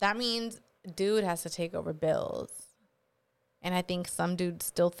 That means dude has to take over bills. And I think some dudes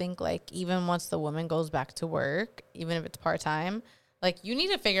still think like even once the woman goes back to work, even if it's part-time, like you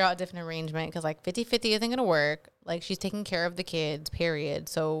need to figure out a different arrangement because like 50-50 isn't going to work. Like she's taking care of the kids, period.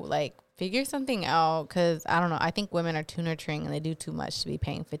 So like figure something out because I don't know. I think women are too nurturing and they do too much to be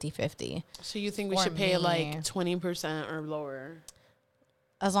paying 50-50. So you think we should pay like 20% or lower?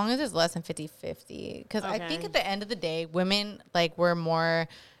 As long as it's less than 50-50. Because I think at the end of the day, women, like, we're more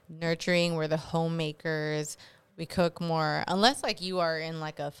nurturing. We're the homemakers. We cook more. Unless, like, you are in,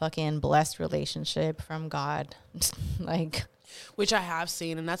 like, a fucking blessed relationship from God. Like... Which I have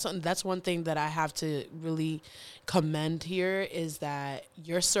seen, and that's one thing that I have to really commend here is that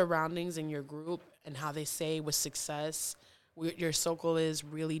your surroundings and your group and how they say with success, your circle is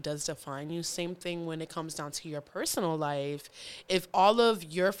really does define you. Same thing when it comes down to your personal life. If all of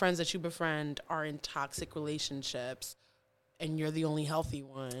your friends that you befriend are in toxic relationships and you're the only healthy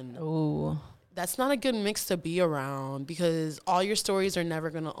one, ooh, that's not a good mix to be around because all your stories are never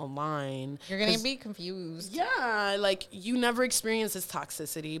going to align. You're going to be confused. Yeah, like you never experience this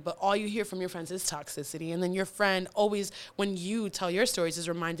toxicity, but all you hear from your friends is toxicity. And then your friend always, when you tell your stories, is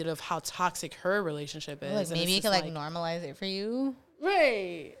reminded of how toxic her relationship is. Like maybe you can like normalize it for you.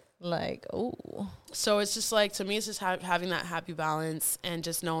 Right. Like, oh. So it's just like, to me, it's just having that happy balance and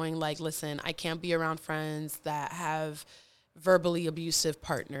just knowing like, listen, I can't be around friends that have verbally abusive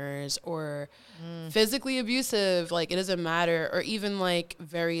partners or physically abusive, like it doesn't matter, or even like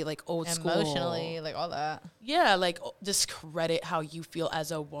very like old school emotionally, like all that. Yeah, like discredit how you feel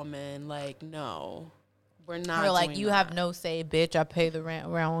as a woman. Like, no, we're not. Or like doing you that. have no say, bitch. I pay the rent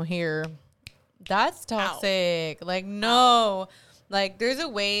around here. That's toxic. Ow. Like no, like there's a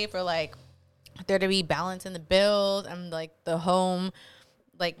way for like there to be balance in the bills and like the home,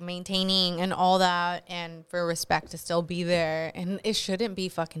 like maintaining and all that, and for respect to still be there. And it shouldn't be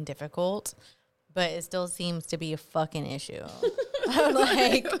fucking difficult, but it still seems to be a fucking issue.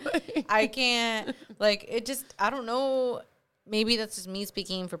 Like I can't, like it just, I don't know, maybe that's just me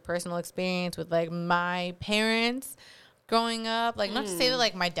speaking for personal experience with like my parents growing up. Like not to say that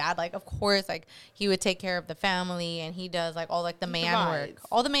like my dad, like of course like he would take care of the family and he does like all like the man work,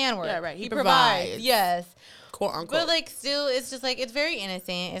 all the man work. Yeah, right. He provides. Yes. Quote unquote. But like still it's just like it's very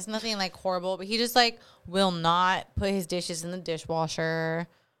innocent. It's nothing like horrible, but he just like will not put his dishes in the dishwasher.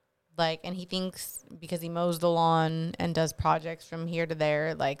 Like, and he thinks because he mows the lawn and does projects from here to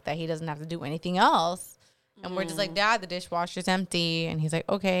there, like that he doesn't have to do anything else. And we're just like, Dad, the dishwasher's empty. And he's like,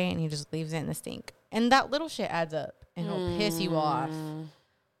 okay. And he just leaves it in the sink. And that little shit adds up and it'll piss you off.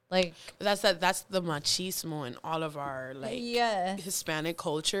 Like that's the machismo in all of our like Hispanic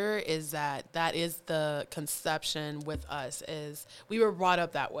culture is that is the conception with us is we were brought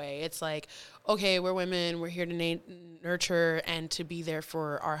up that way. It's like, okay, we're women, we're here to nurture and to be there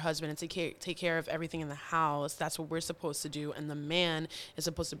for our husband and to take care of everything in the house. That's what we're supposed to do. And the man is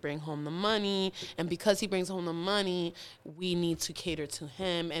supposed to bring home the money. And because he brings home the money, we need to cater to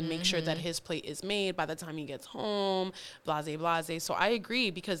him and make sure that his plate is made by the time he gets home, blase, blase. So I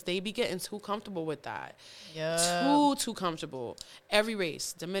agree because they be getting too comfortable with that. Yeah. Too comfortable. Every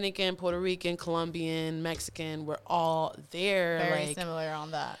race, Dominican, Puerto Rican, Colombian, Mexican, we're all there. Very like, similar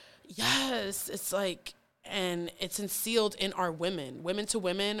on that. Yes, it's like, and it's instilled in our women. Women to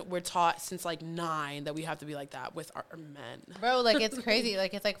women, we're taught since like 9 that we have to be like that with our men. Bro, like it's crazy.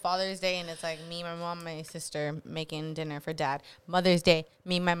 Like it's like Father's Day and it's like me, my mom, my sister making dinner for Dad. Mother's Day,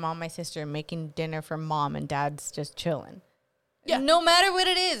 me, my mom, my sister making dinner for Mom and Dad's just chilling. Yeah. No matter what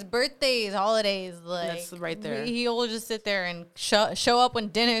it is, birthdays, holidays, like that's right there. He'll just sit there and show up when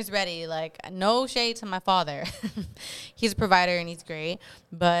dinner's ready. Like no shade to my father, he's a provider and he's great.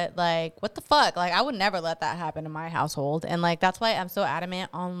 But like, what the fuck? Like I would never let that happen in my household. And like that's why I'm so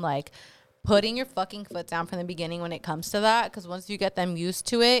adamant on like putting your fucking foot down from the beginning when it comes to that. Because once you get them used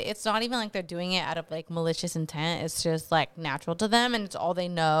to it, it's not even like they're doing it out of like malicious intent. It's just like natural to them and it's all they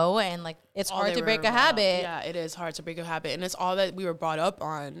know. And like it's all hard they to were break a brought up. habit. Yeah, it is hard to break a habit. And it's all that we were brought up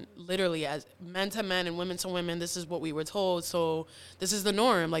on, literally, as men to men and women to women. This is what we were told. So this is the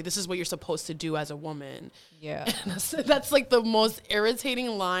norm. Like, this is what you're supposed to do as a woman. Yeah. That's like the most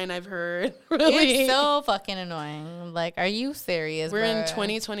irritating line I've heard. Really. It's so fucking annoying. Like, are you serious? We're in bruh?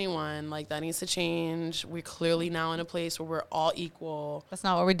 2021. Like, that needs to change. We're clearly now in a place where we're all equal. That's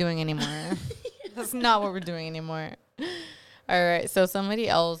not what we're doing anymore. That's not what we're doing anymore. All right. So somebody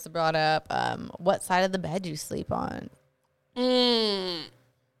else brought up, what side of the bed you sleep on?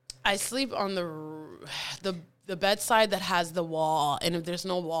 I sleep on the bedside that has the wall, and if there's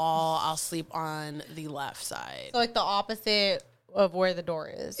no wall, I'll sleep on the left side. So like the opposite of where the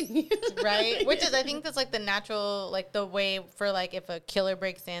door is, right? Which is, I think that's like the natural, like the way for like if a killer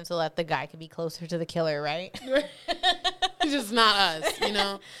breaks in, so that the guy can be closer to the killer, right? It's just not us, you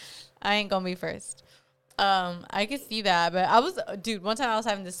know? I ain't gonna be first. I could see that, but one time I was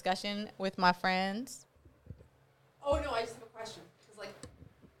having a discussion with my friends. Oh no, I just have a question.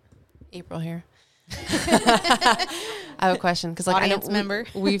 April here. I have a question because, like, Audience I know member.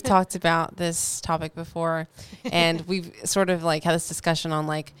 we've talked about this topic before, and we've sort of like had this discussion on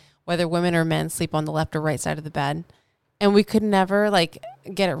like whether women or men sleep on the left or right side of the bed, and we could never like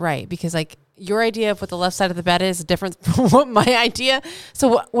get it right because like your idea of what the left side of the bed is different from what my idea.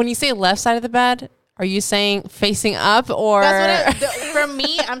 So when you say left side of the bed, are you saying facing up or? That's what for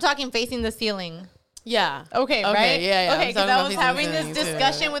me, I'm talking facing the ceiling. Yeah. Okay, right? Okay, yeah. Okay, I'm because talking I about was facing having the this ceiling, too.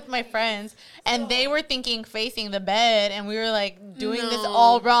 discussion with my friends, and they were thinking facing the bed, and we were like doing this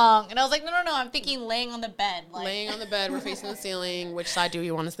all wrong. And I was like, no, I'm thinking laying on the bed. Like. Laying on the bed, we're facing the ceiling. Which side do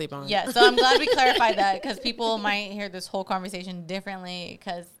you want to sleep on? Yeah, so I'm glad we clarified that because people might hear this whole conversation differently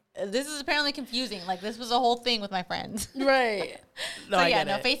because this is apparently confusing. Like, this was a whole thing with my friends. Right. No, So I yeah,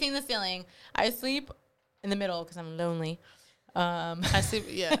 get it. facing the ceiling. I sleep in the middle because I'm lonely. I sleep,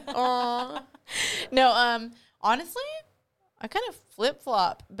 yeah. Aww. No, honestly, I kind of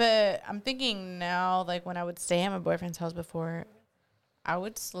flip-flop, but I'm thinking now, like when I would stay at my boyfriend's house before, I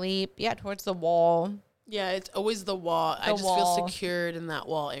would sleep, towards the wall. Yeah, it's always the wall. I just feel secured in that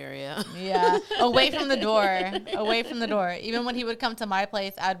wall area. Yeah, away from the door. Away from the door. Even when he would come to my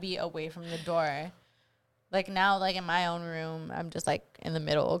place, I'd be away from the door. Like now, like in my own room, I'm just like in the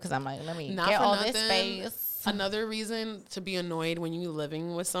middle because I'm like, let me Not get for all nothing. this space. Another reason to be annoyed when you're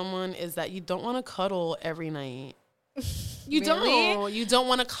living with someone is that you don't want to cuddle every night. You Really? don't. You don't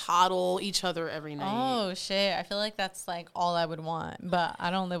want to coddle each other every night. Oh shit! I feel like that's like all I would want, but I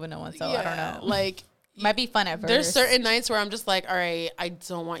don't live with no one, so I don't know. Like, might be fun at first. there's certain nights where I'm just like, all right, I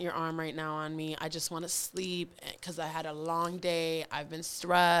don't want your arm right now on me. I just want to sleep because I had a long day. I've been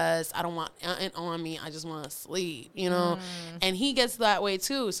stressed. I don't want it on me. I just want to sleep, you know? And he gets that way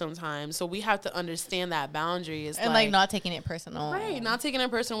too sometimes. So we have to understand that boundary. Is and like not taking it personal. Right, not taking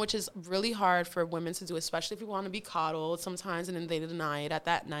it personal, which is really hard for women to do, especially if you want to be coddled sometimes and then they deny it at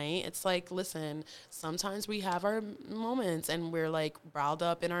that night. It's like, listen, sometimes we have our moments and we're like riled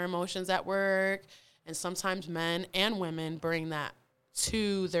up in our emotions at work. And sometimes men and women bring that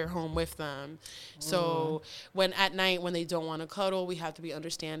to their home with them. So when at night, when they don't want to cuddle, we have to be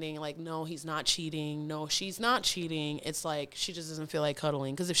understanding, like, no, he's not cheating. No, she's not cheating. It's like, she just doesn't feel like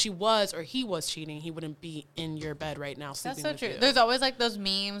cuddling. Because if she was or he was cheating, he wouldn't be in your bed right now sleeping That's so with true. you. There's always like those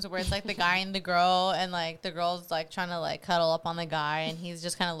memes where it's like the guy and the girl, and like the girl's like trying to like cuddle up on the guy, and he's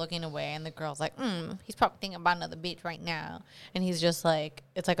just kind of looking away, and the girl's like, he's probably thinking about another bitch right now, and he's just like,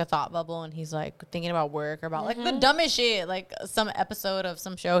 it's like a thought bubble, and he's like thinking about work or about like the dumbest shit, like some episode of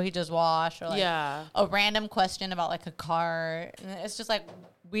some show he just watched, or like a random question about like a car. And it's just like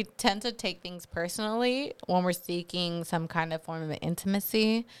we tend to take things personally when we're seeking some kind of form of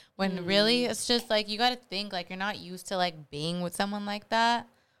intimacy, when really it's just like you got to think like you're not used to like being with someone like that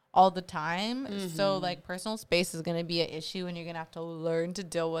all the time. So like personal space is going to be an issue, and you're going to have to learn to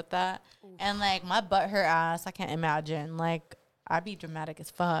deal with that. And like my butt hurt ass, I can't imagine. Like I'd be dramatic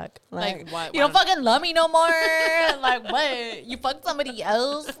as fuck. Like what? You don't fucking love me no more. Like what? You fucked somebody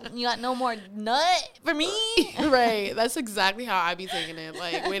else? You got no more nut for me? Right. That's exactly how I be taking it.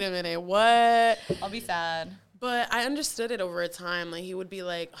 Like, wait a minute, what? I'll be sad. But I understood it over a time. Like, he would be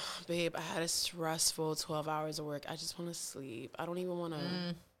like, oh, babe, I had a stressful 12 hours of work. I just want to sleep. I don't even want to.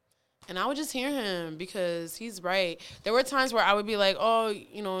 And I would just hear him because he's right. There were times where I would be like, oh,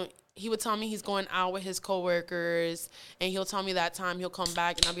 you know, he would tell me he's going out with his coworkers, and he'll tell me that time he'll come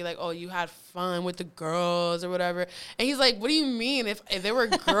back, and I'll be like, oh, you had fun with the girls or whatever. And he's like, what do you mean? If there were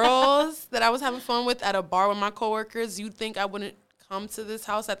girls that I was having fun with at a bar with my coworkers, you'd think I wouldn't come to this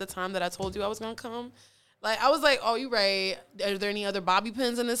house at the time that I told you I was going to come? Like, I was like, oh, you right. Are there any other bobby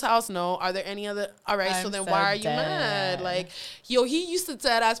pins in this house? No. Are there any other? All right, so then why are you mad? Like, yo, he used to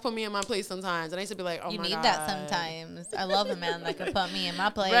dead ass put me in my place sometimes. And I used to be like, oh, my God. You need that sometimes. I love a man that can put me in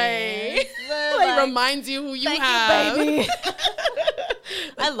my place. Right. Like, reminds you who you have. You, baby.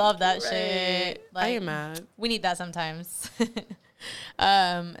 I love that shit. Like, I am mad. We need that sometimes.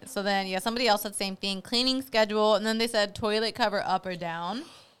 So then, yeah, somebody else said same thing. Cleaning schedule. And then they said toilet cover up or down.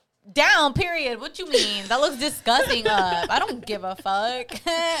 Down, period. What you mean? That looks disgusting up. I don't give a fuck.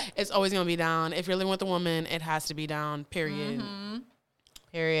 It's always going to be down. If you're living with a woman, it has to be down, period. Mm-hmm.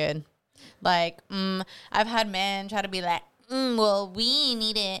 Period. Like, I've had men try to be like, well, we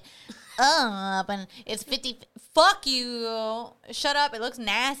need it up. And it's 50. Fuck you. Shut up. It looks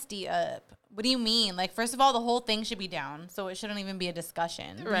nasty up. What do you mean? Like, first of all, the whole thing should be down, so it shouldn't even be a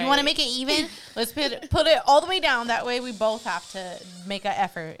discussion. Right. You want to make it even? Let's put it all the way down. That way we both have to make an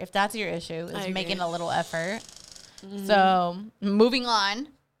effort. If that's your issue, is making a little effort. Mm-hmm. So, moving on,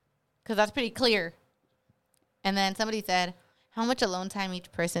 because that's pretty clear. And then somebody said, how much alone time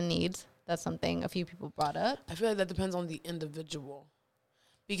each person needs? That's something a few people brought up. I feel like that depends on the individual.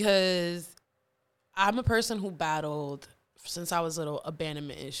 Because I'm a person who battled since I was little,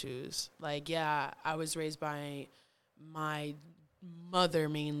 abandonment issues. Like, yeah, I was raised by my mother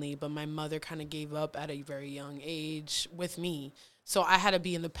mainly, but my mother kind of gave up at a very young age with me. So I had to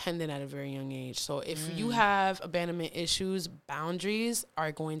be independent at a very young age. So if you have abandonment issues, boundaries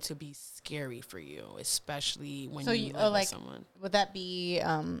are going to be scary for you, especially when you live with someone. Would that be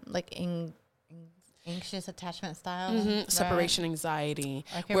like anxious attachment style? Mm-hmm. Separation anxiety,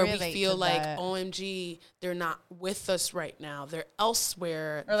 where we feel like, OMG, they're not with us right now. They're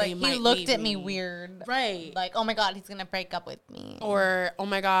elsewhere. Or like, he looked at me weird. Right. Like, oh my God, he's going to break up with me. Or, oh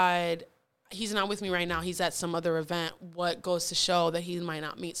my God, he's not with me right now. He's at some other event. What goes to show that he might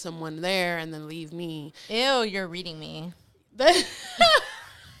not meet someone there and then leave me. Ew, you're reading me.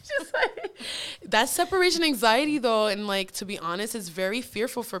 Just like, that's separation anxiety, though, and like, to be honest, it's very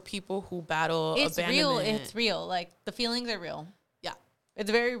fearful for people who battle abandonment. It's real. Like, the feelings are real. Yeah,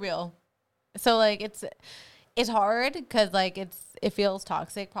 it's very real. So like, it's hard because like it feels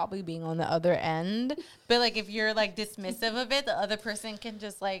toxic probably being on the other end. But like, if you're like dismissive of it, the other person can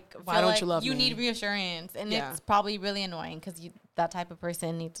just like, why don't you love me? You need reassurance, and it's probably really annoying because that type of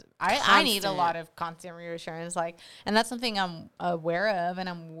person needs. I need a lot of constant reassurance, like, and that's something I'm aware of and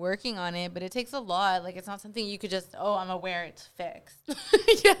I'm working on it. But it takes a lot. Like, it's not something you could just, oh, I'm aware, it's fixed.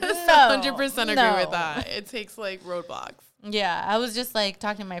 Yes, 100% agree with that. It takes like roadblocks. Yeah, I was just like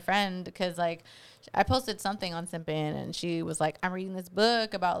talking to my friend because like I posted something on Simpin and she was like, I'm reading this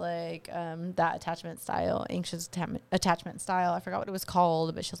book about like that attachment style, anxious attachment style. I forgot what it was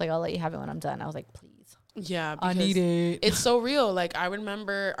called, but she was like, I'll let you have it when I'm done. I was like, please. Yeah, I need it. It's so real. Like, I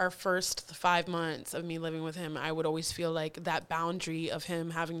remember our first 5 months of me living with him, I would always feel like that boundary of him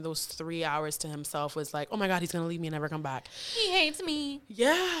having those 3 hours to himself was like, oh my God, he's going to leave me and never come back. He hates me.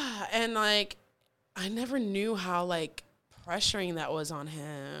 Yeah. And like, I never knew how like pressuring that was on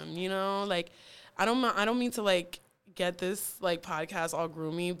him, you know? Like, I don't mean to like get this like podcast all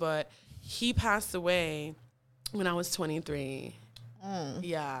groomy, but he passed away when I was 23.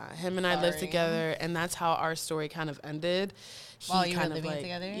 Yeah, him and I lived together, and that's how our story kind of ended. While you were living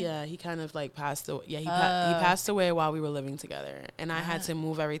together? Yeah, he kind of like passed away. Yeah, he passed away while we were living together, and I had to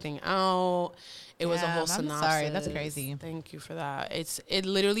move everything out. It was a whole synopsis. Sorry, that's crazy. Thank you for that. It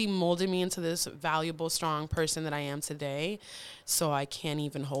literally molded me into this valuable, strong person that I am today. So I can't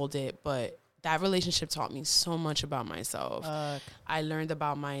even hold it, but that relationship taught me so much about myself. I learned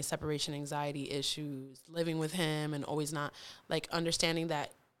about my separation anxiety issues, living with him, and always not like understanding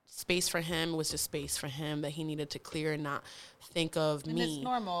that space for him was just space for him that he needed to clear and not think of me. And it's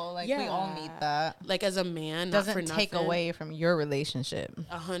normal. Like, we all need that. Like, as a man, doesn't not for take nothing, away from your relationship.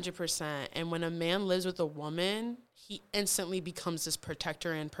 100%. And when a man lives with a woman, he instantly becomes this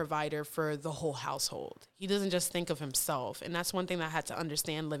protector and provider for the whole household. He doesn't just think of himself. And that's one thing that I had to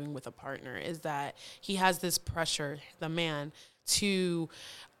understand living with a partner, is that he has this pressure, the man, to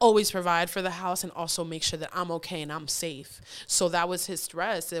always provide for the house and also make sure that I'm okay and I'm safe. So that was his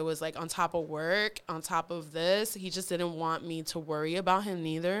stress. It was like on top of work, on top of this, he just didn't want me to worry about him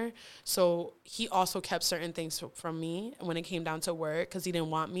neither. So he also kept certain things from me when it came down to work, because he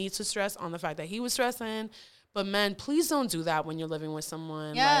didn't want me to stress on the fact that he was stressing. But men, please don't do that when you're living with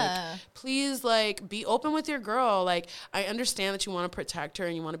someone. Yeah. Like, please, like, be open with your girl. Like, I understand that you want to protect her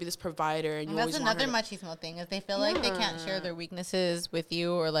and you want to be this provider. And you that's always want another her machismo thing, is they feel like they can't share their weaknesses with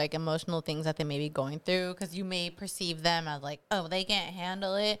you, or like emotional things that they may be going through, because you may perceive them as like, oh, they can't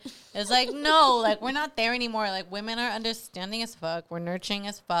handle it. It's like, no, like, we're not there anymore. Like, women are understanding as fuck. We're nurturing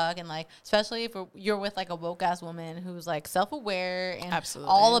as fuck. And like, especially if you're with like a woke ass woman who's like self-aware and Absolutely.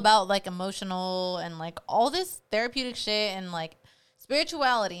 all about like emotional and like all this therapeutic shit and like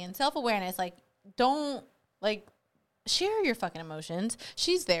spirituality and self-awareness, like, don't like share your fucking emotions.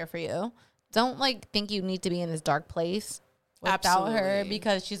 She's there for you. Don't like think you need to be in this dark place without her, Absolutely.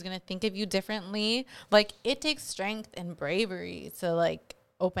 because she's gonna think of you differently. Like, it takes strength and bravery to like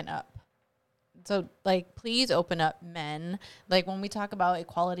open up. So like, please open up, men. Like, when we talk about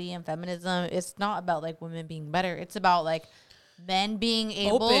equality and feminism, it's not about like women being better. It's about like men being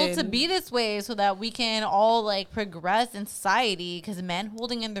able to Open. be this way so that we can all like progress in society, because men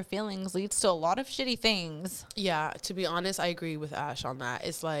holding in their feelings leads to a lot of shitty things. Yeah, to be honest, I agree with Ash on that.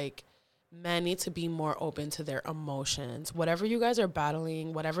 It's like men need to be more open to their emotions. Whatever you guys are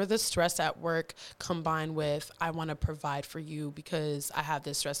battling, whatever the stress at work combined with, I want to provide for you because I have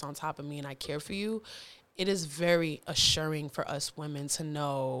this stress on top of me and I care for you. It is very assuring for us women to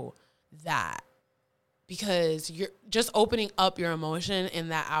know that, because you're just opening up your emotion in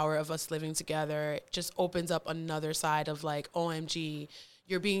that hour of us living together. It just opens up another side of like, OMG,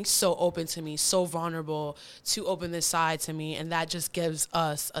 you're being so open to me, so vulnerable to open this side to me. And that just gives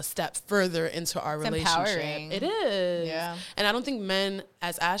us a step further into our relationship. empowering. It is. Yeah. And I don't think men,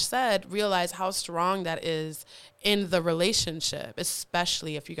 as Ash said, realize how strong that is in the relationship,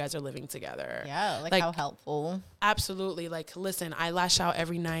 especially if you guys are living together. Yeah, like how helpful. Absolutely. Like, listen, I lash out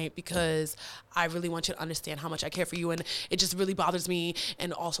every night because I really want you to understand how much I care for you, and it just really bothers me.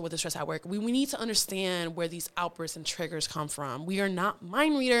 And also with the stress at work, we need to understand where these outbursts and triggers come from. We are not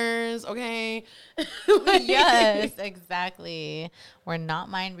mind readers, okay? Yes, exactly. We're not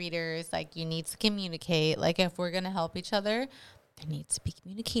mind readers. Like, you need to communicate. Like, if we're going to help each other, there needs to be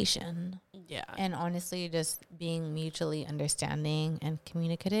communication. Yeah. And honestly, just being mutually understanding and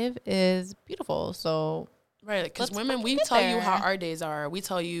communicative is beautiful. So, Right, because let's women, we get tell you there. how our days are. We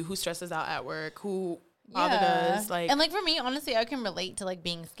tell you who stresses out at work, who bothered us. Like, and like, for me, honestly, I can relate to like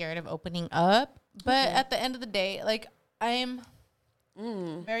being scared of opening up. But at the end of the day, like, I'm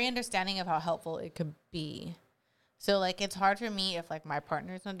very understanding of how helpful it could be. So like, it's hard for me if like my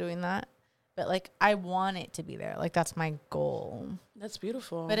partner's not doing that. But like, I want it to be there. Like, that's my goal. that's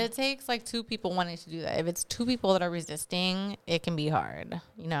beautiful. But it takes like two people wanting to do that. If it's two people that are resisting, it can be hard,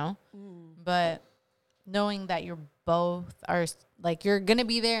 you know? But knowing that you're both are like, you're going to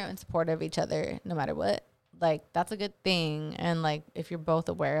be there and supportive of each other no matter what, like, that's a good thing. And like, if you're both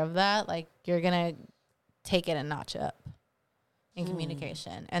aware of that, like, you're going to take it a notch up in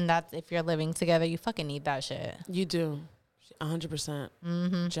communication. And that's, if you're living together, you fucking need that shit. You do.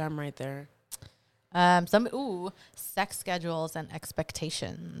 100%. Gem right there. Sex schedules and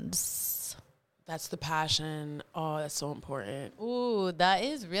expectations. That's the passion. Oh, that's so important. Ooh, that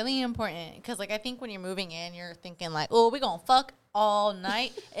is really important. Because, like, I think when you're moving in, you're thinking, like, oh, we're going to fuck all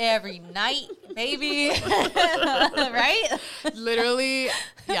night, every night, baby. Right? Literally,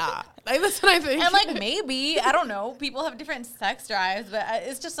 yeah. Like, that's what I think. And, like, maybe, I don't know, people have different sex drives, but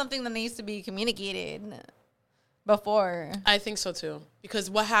it's just something that needs to be communicated before. I think so, too. Because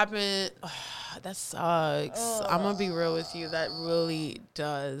what happened, that sucks. I'm going to be real with you. That really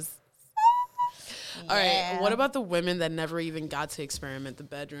does. All right, what about the women that never even got to experiment the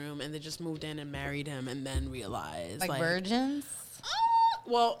bedroom and they just moved in and married him and then realized? Like virgins?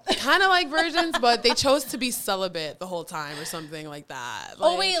 Well, kind of like virgins, but they chose to be celibate the whole time or something like that.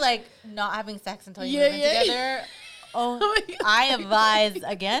 Oh, wait, like not having sex until you move in yeah. together? Oh, I advise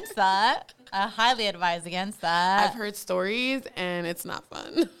against that. I highly advise against that. I've heard stories and it's not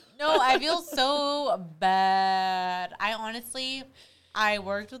fun. No, I feel so bad. I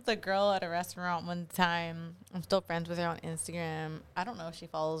worked with a girl at a restaurant one time. I'm still friends with her on Instagram. I don't know if she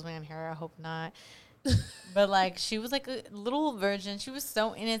follows me on here. I hope not. But, like, she was, like, a little virgin. She was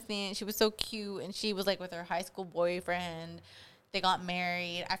so innocent. She was so cute. And she was, like, with her high school boyfriend. They got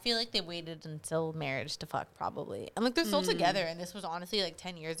married. I feel like they waited until marriage to fuck, probably. And, like, they're still together. And this was honestly, like,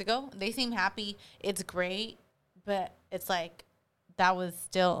 10 years ago. They seem happy. It's great. But it's, like, that was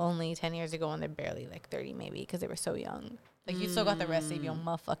still only 10 years ago. And they're barely, like, 30 maybe because they were so young. Like, you still got the rest of your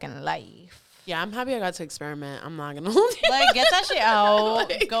motherfucking life. Yeah, I'm happy I got to experiment. I'm not going to hold you. Like, get that shit out.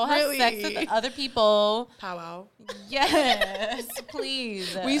 Like, Go have really? sex with other people. Powwow. Yes,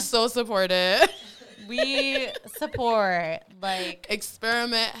 please. We so support it. We support. Like,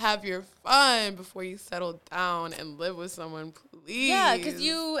 Experiment, have your fun before you settle down and live with someone, please. Yeah, because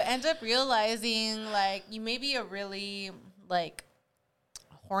you end up realizing, like, you may be a really, like,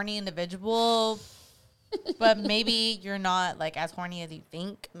 horny individual, but maybe you're not, like, as horny as you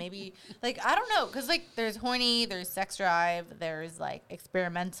think. Maybe, like, I don't know, because, like, there's horny, there's sex drive, there's, like,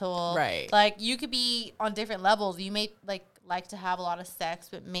 experimental. Right. Like, you could be on different levels. You may, like to have a lot of sex,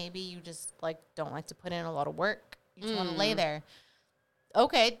 but maybe you just, like, don't like to put in a lot of work. You just want to lay there.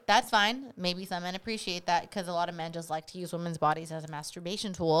 Okay, that's fine. Maybe some men appreciate that because a lot of men just like to use women's bodies as a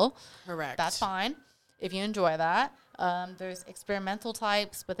masturbation tool. Correct. That's fine if you enjoy that. There's experimental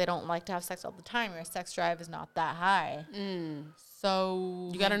types, but they don't like to have sex all the time. Your sex drive is not that high. So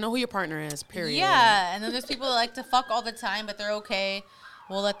You got to know who your partner is, period. yeah, and then there's people that like to fuck all the time, but they're okay.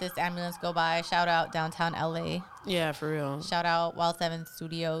 We'll let this ambulance go by. Shout out downtown LA. Yeah, for real. Shout out Wild 7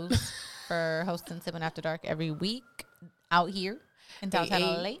 Studios for hosting Sippin' After Dark every week out here in downtown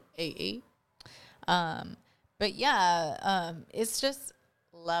LA. But yeah, it's just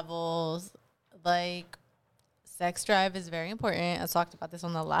levels. Like, sex drive is very important. I talked about this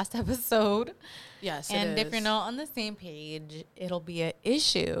on the last episode. Yes, and it is. if you're not on the same page, it'll be an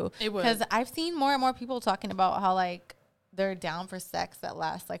issue. It would. Because I've seen more and more people talking about how, like, they're down for sex that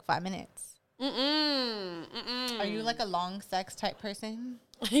lasts like 5 minutes. Are you like a long sex type person?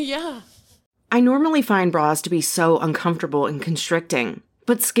 Yeah. I normally find bras to be so uncomfortable and constricting,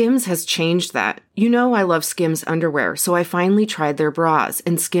 but Skims has changed that. You know I love Skims underwear, so I finally tried their bras,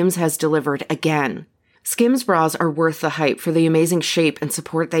 and Skims has delivered again. Skims bras are worth the hype for the amazing shape and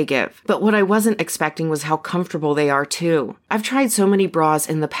support they give, but what I wasn't expecting was how comfortable they are too. I've tried so many bras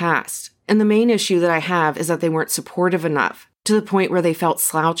in the past, and the main issue that I have is that they weren't supportive enough, to the point where they felt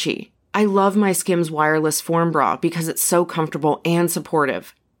slouchy. I love my Skims wireless form bra because it's so comfortable and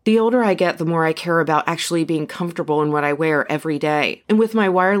supportive. The older I get, the more I care about actually being comfortable in what I wear every day. And with my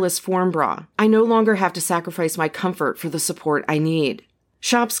wireless form bra, I no longer have to sacrifice my comfort for the support I need.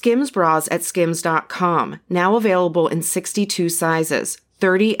 Shop Skims bras at skims.com, now available in 62 sizes,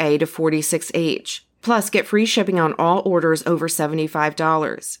 30A to 46H. Plus, get free shipping on all orders over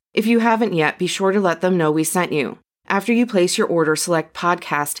 $75. If you haven't yet, be sure to let them know we sent you. After you place your order, select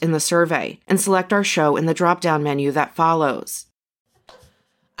podcast in the survey and select our show in the drop-down menu that follows.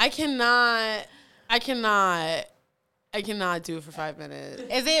 I cannot do it for 5 minutes.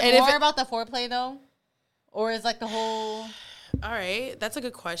 Is it more about the foreplay though? Or is like the whole... All right, that's a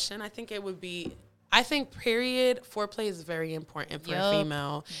good question. I think period foreplay is very important for a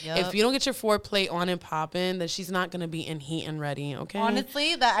female. If you don't get your foreplay on and popping, then she's not going to be in heat and ready, okay?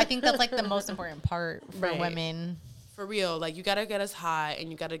 Honestly, I think that's like the most important part for women. For real, like, you got to get us high and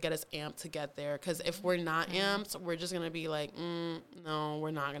you got to get us amped to get there. Because if we're not amped, we're just going to be like, no,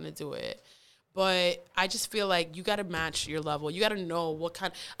 we're not going to do it. But I just feel like you got to match your level. You got to know what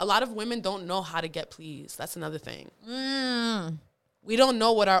kind. A lot of women don't know how to get pleased. That's another thing. We don't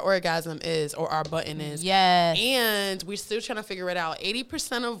know what our orgasm is or our button is. Yes. And we're still trying to figure it out.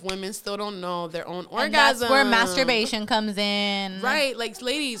 80% of women still don't know their own orgasm. And that's where masturbation comes in. Right. Like,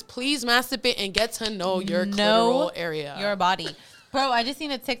 ladies, please masturbate and get to know your clitoral area. Your body. Bro, I just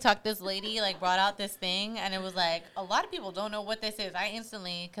seen a TikTok. This lady, like, brought out this thing, and it was like, a lot of people don't know what this is. I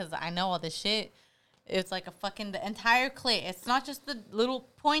instantly, because I know all this shit, it's like the entire clit. It's not just the little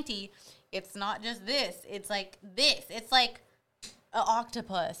pointy. It's not just this. It's like this. It's like an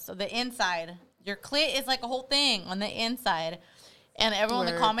octopus. So the inside. Your clit is like a whole thing on the inside. And everyone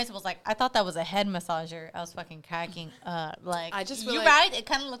in the comments was like, I thought that was a head massager. I was fucking cracking up. Like, I just feel you're like, right. It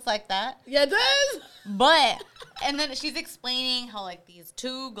kind of looks like that. Yeah, it does. But, and then she's explaining how, like, these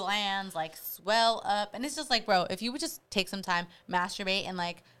two glands, like, swell up. And it's just like, bro, if you would just take some time, masturbate, and,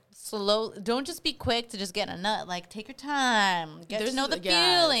 like, don't just be quick to just get a nut. Like, take your time. Get to know the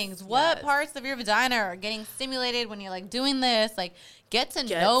feelings. What parts of your vagina are getting stimulated when you're, like, doing this. Like, get to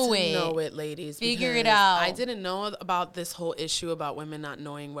know it, ladies. Figure it out. I didn't know about this whole issue about women not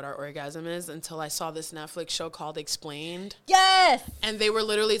knowing what our orgasm is until I saw this Netflix show called Explained. Yes. And they were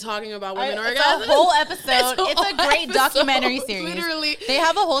literally talking about women orgasms. It's a whole episode. It's a great documentary series. Literally. They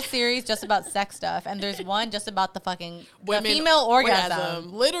have a whole series just about sex stuff. And there's one just about the fucking female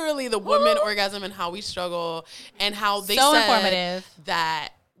orgasm. Literally the women orgasm and how we struggle and how they so said informative.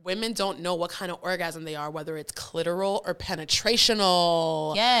 That women don't know what kind of orgasm they are, whether it's clitoral or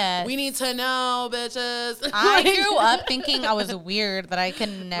penetrational. Yes. We need to know, bitches. I grew up thinking I was weird, that I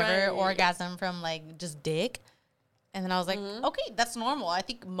could never orgasm from, like, just dick. And then I was like, okay, that's normal. I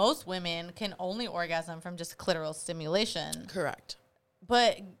think most women can only orgasm from just clitoral stimulation. Correct.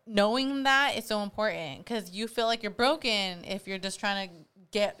 But knowing that is so important because you feel like you're broken if you're just trying to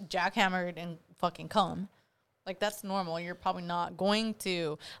get jackhammered and fucking come. Like, that's normal. You're probably not going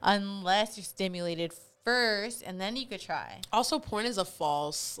to unless you're stimulated first, and then you could try. Also, porn is a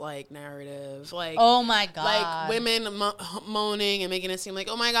false, like, narrative. Like, oh my God. Like, women moaning and making it seem like,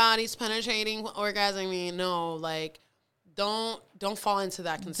 oh my God, he's penetrating, orgasming me. No, like, don't fall into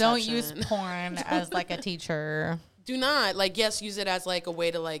that conception. Don't use porn as, like, a teacher. Do not. Like, yes, use it as, like, a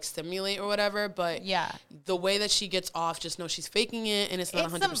way to, like, stimulate or whatever, but yeah, the way that she gets off, just know she's faking it, and it's not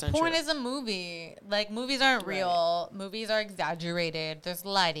 100% true. Porn is a movie. Like, movies aren't real. Movies are exaggerated. There's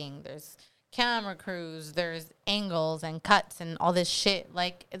lighting. There's camera crews. There's angles and cuts and all this shit.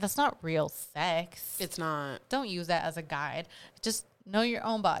 Like, that's not real sex. It's not. Don't use that as a guide. Just know your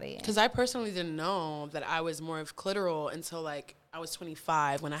own body. Because I personally didn't know that I was more of clitoral until, like, I was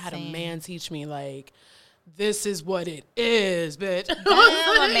 25 when I had a man teach me, like, this is what it is, bitch.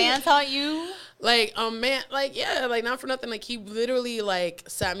 Damn, a man taught you? Like, a man, like, yeah, like, not for nothing. Like, he literally, like,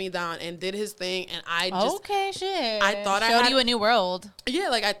 sat me down and did his thing, and I just... Okay, shit. I thought Showed you a new world. Yeah,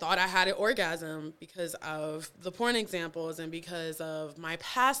 like, I thought I had an orgasm because of the porn examples and because of my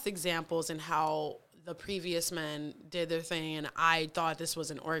past examples and how the previous men did their thing, and I thought this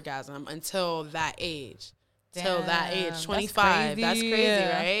was an orgasm until that age. Till that age, 25. That's crazy,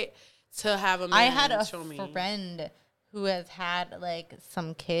 right? To have a man I had show me. Friend who has had, like,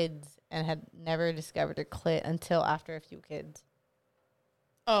 some kids and had never discovered her clit until after a few kids.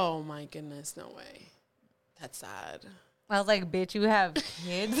 Oh, my goodness. No way. That's sad. I was like, bitch, you have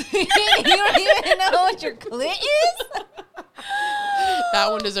kids? You don't even know what your clit is?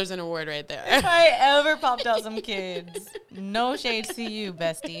 That one deserves an award right there. If I ever popped out some kids, no shade to you,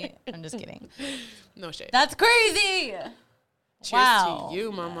 bestie. I'm just kidding. No shade. That's crazy. Cheers to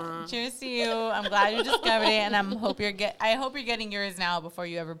you, mama. Cheers to you. I'm glad you discovered it, and I hope you're getting yours now before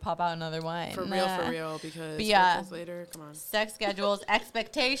you ever pop out another one. For real, because later, come on. Sex schedules,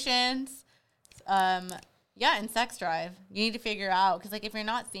 expectations, and sex drive. You need to figure out, because, like, if you're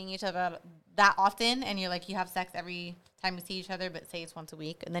not seeing each other that often, and you're like, you have sex every time you see each other, but say it's once a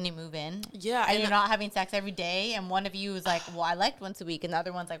week, and then you move in. Yeah. And you're not having sex every day, and one of you is like, well, I liked once a week, and the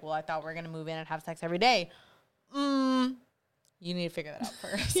other one's like, well, I thought we were going to move in and have sex every day. You need to figure that out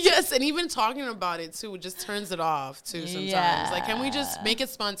first. Yes, and even talking about it, too, just turns it off, too, sometimes. Yeah. Like, can we just make it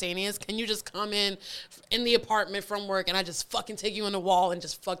spontaneous? Can you just come in the apartment from work, and I just fucking take you on the wall and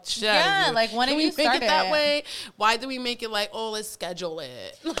just fuck the shit out of you? Like, when do we make it that way? Why do we make it like, oh, let's schedule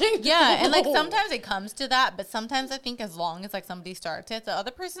it? Like, yeah, and, like, sometimes it comes to that, but sometimes I think as long as, like, somebody starts it, the other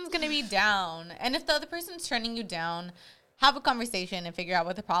person's going to be down. And if the other person's turning you down, have a conversation and figure out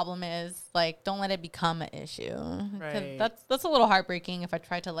what the problem is. Like, don't let it become an issue. Right. That's a little heartbreaking if I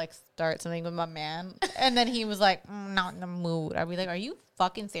tried to, like, start something with my man and then he was like, not in the mood. I'd be like, are you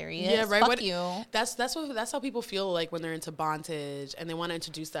fucking serious? Yeah, right. Fuck you. That's how people feel, like, when they're into bondage and they want to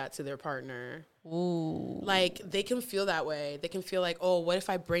introduce that to their partner. Ooh. Like, they can feel that way. They can feel like, oh, what if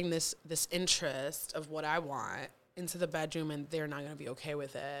I bring this interest of what I want into the bedroom and they're not going to be okay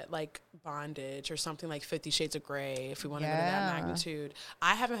with it, like bondage or something like 50 Shades of Grey, if we want to go to that magnitude.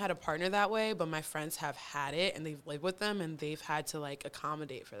 I haven't had a partner that way, but my friends have had it and they've lived with them and they've had to, like,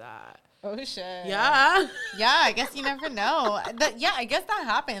 accommodate for that. Oh, shit. Yeah. Yeah, I guess you never know. I guess that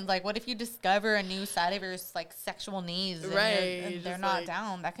happens. Like, what if you discover a new side of your, like, sexual needs and they're not, like,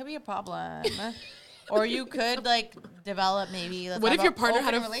 down? That could be a problem. Or you could, like, develop maybe. What if your partner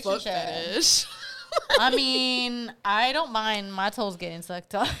had a foot fetish? I mean, I don't mind my toes getting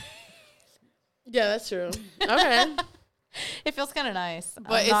sucked on. Yeah, that's true. Okay. It feels kind of nice.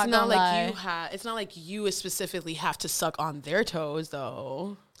 But it's not like you specifically have to suck on their toes,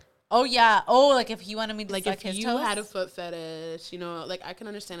 though. Oh, yeah. Oh, like if he wanted me to suck his toes? Like if you had a foot fetish, you know, like I can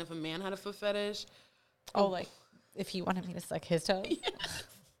understand if a man had a foot fetish. Oh, like if he wanted me to suck his toes? Yes.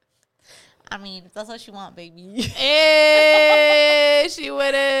 I mean, if that's what you want, baby. Hey, she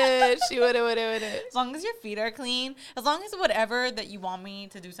with it. She with it. As long as your feet are clean, as long as whatever that you want me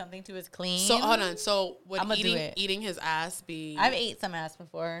to do something to is clean. So hold on. So would eating his ass be? I've ate some ass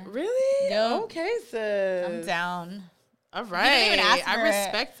before. Really? Yo. Okay, sis. I'm down. All right. You didn't even ask for I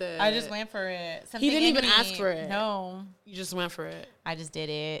respect it. I just went for it. He didn't even ask for it. No. You just went for it. I just did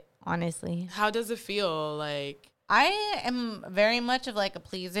it, honestly. How does it feel? Like, I am very much of, like, a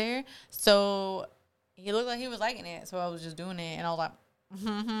pleaser. So he looked like he was liking it. So I was just doing it. And I was like,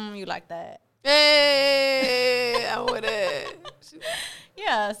 you like that. Hey, I would it.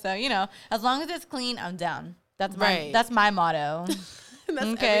 Yeah. So, you know, as long as it's clean, I'm down. That's my motto.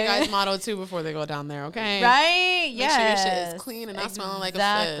 That's every guy's motto, too, before they go down there, okay? Right? Yeah. Make sure your shit is clean and not smelling like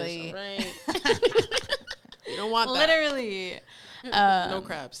a fish, right? You don't want that. Literally. No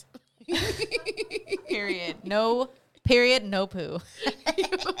crabs. Period. No poo.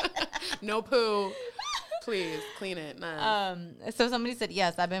 No poo. Please clean it. Nice. So somebody said,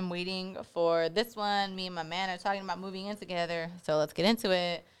 yes, I've been waiting for this one. Me and my man are talking about moving in together. So let's get into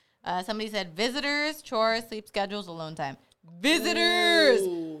it. Somebody said visitors, chores, sleep schedules, alone time. Visitors.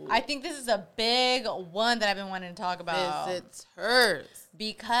 Ooh. I think this is a big one that I've been wanting to talk about. Visitors.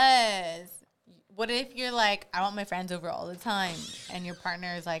 Because what if you're like, I want my friends over all the time, and your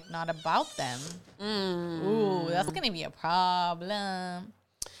partner is like not about them? Ooh, that's going to be a problem.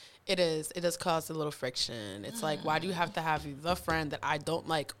 It is. It does cause a little friction. It's like, why do you have to have the friend that I don't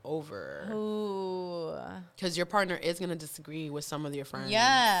like over? Ooh. Because your partner is going to disagree with some of your friends.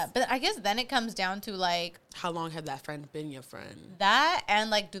 Yeah. But I guess then it comes down to, like, how long had that friend been your friend? That, and,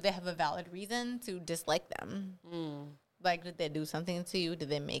 like, do they have a valid reason to dislike them? Like, did they do something to you? Did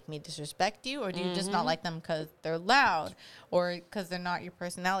they make me disrespect you? Or do you just not like them because they're loud? Or because they're not your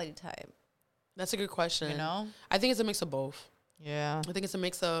personality type? That's a good question. You know? I think it's a mix of both. Yeah. I think it's a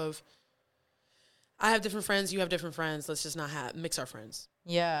mix of, I have different friends, you have different friends. Let's just not mix our friends.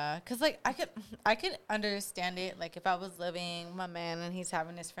 Yeah. Because, like, I could understand it. Like, if I was living with my man and he's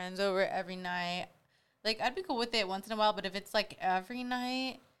having his friends over every night, like, I'd be cool with it once in a while. But if it's, like, every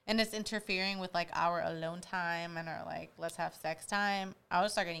night and it's interfering with, like, our alone time and our, like, let's have sex time, I would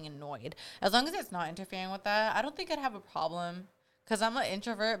start getting annoyed. As long as it's not interfering with that, I don't think I'd have a problem. Because I'm an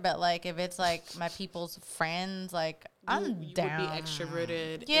introvert, but, like, if it's, like, my people's friends, like, I'm down. You would be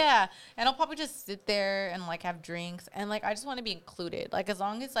extroverted. Yeah. And I'll probably just sit there and, like, have drinks. And, like, I just want to be included. Like, as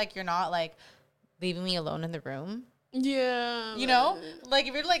long as, like, you're not, like, leaving me alone in the room. Yeah. You know? Like,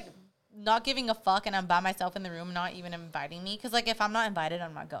 if you're, like, not giving a fuck and I'm by myself in the room, not even inviting me. Because, like, if I'm not invited,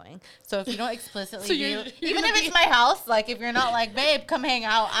 I'm not going. So if you don't explicitly so even if it's my house, like, if you're not like, babe, come hang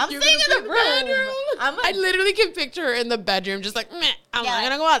out, I'm staying in the room. I literally can picture her in the bedroom just like, meh, I'm not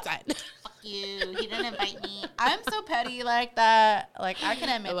going to go outside. Fuck you. He didn't invite me. I'm so petty like that. Like, I can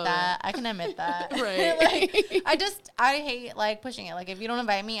admit that. I can admit that. Right. Like, I hate, like, pushing it. Like, if you don't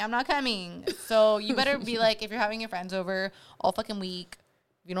invite me, I'm not coming. So you better be like, if you're having your friends over all fucking week,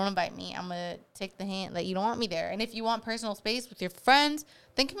 if you don't invite me, I'm going to take the hint that you don't want me there. And if you want personal space with your friends,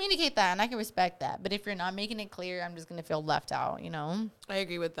 then communicate that, and I can respect that. But if you're not making it clear, I'm just going to feel left out, you know? I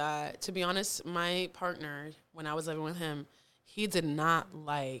agree with that. To be honest, my partner, when I was living with him, he did not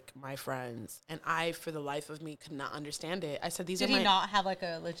like my friends. And I, for the life of me, could not understand it. I said, Did he not have, like,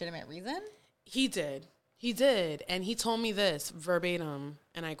 a legitimate reason? He did. He did. And he told me this verbatim,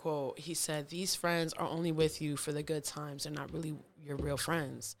 and I quote, he said, these friends are only with you for the good times. They're not really your real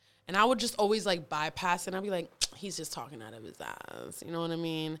friends. And I would just always, like, bypass it. And I'd be like, he's just talking out of his ass. You know what I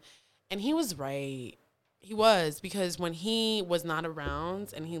mean? And he was right. He was. Because when he was not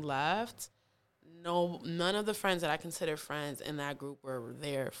around and he left, none of the friends that I consider friends in that group were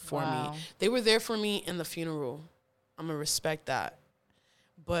there for me. They were there for me in the funeral. I'm going to respect that.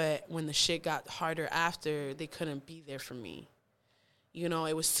 But when the shit got harder after, they couldn't be there for me. You know,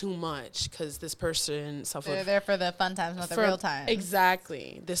 it was too much because this person suffered. They're there for the fun times, not the real times.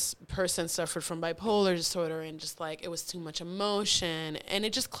 Exactly. This person suffered from bipolar disorder and just, like, it was too much emotion. And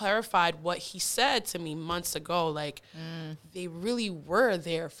it just clarified what he said to me months ago. Like, they really were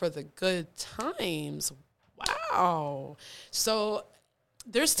there for the good times. Wow. So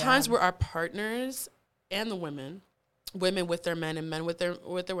there's times where our partners and the women with their men and men with their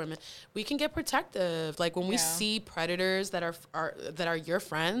women, we can get protective. Like, when we see predators that are your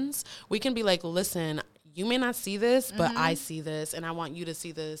friends, we can be like, listen, you may not see this, but I see this, and I want you to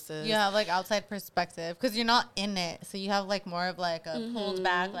see this. You have, like, outside perspective because you're not in it. So you have, like, more of, like, a pulled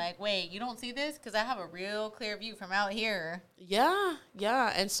back, like, wait, you don't see this? Because I have a real clear view from out here. Yeah.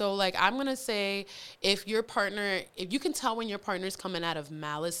 And so, like, I'm going to say if you can tell when your partner's coming out of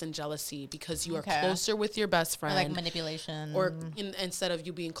malice and jealousy because you are closer with your best friend. Or, like, manipulation. Or instead of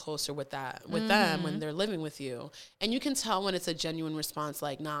you being closer with them when they're living with you. And you can tell when it's a genuine response,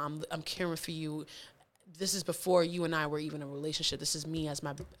 like, nah, I'm caring for you. This is before you and I were even in a relationship. This is me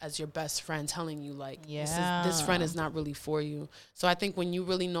as your best friend telling you, like, this friend is not really for you. So I think when you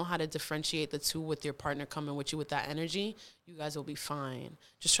really know how to differentiate the two with your partner coming with you with that energy, you guys will be fine.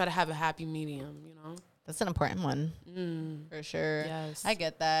 Just try to have a happy medium, you know? That's an important one. For sure. Yes. I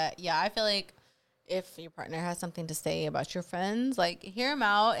get that. Yeah, I feel like if your partner has something to say about your friends, like, hear them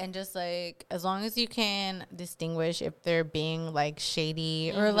out and just, like, as long as you can distinguish if they're being, like,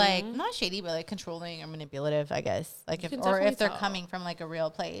 shady or, like, not shady, but, like, controlling or manipulative, I guess. Like, if they're coming from, like, a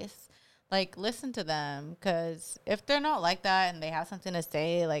real place, like, listen to them. Because if they're not like that and they have something to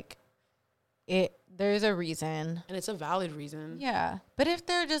say, like, there's a reason. And it's a valid reason. Yeah. But if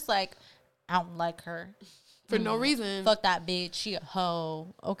they're just, like, I don't like her. for no reason. Fuck that bitch. She a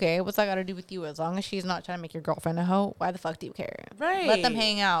hoe. Okay, what's that got to do with you? As long as she's not trying to make your girlfriend a hoe, why the fuck do you care? Right. Let them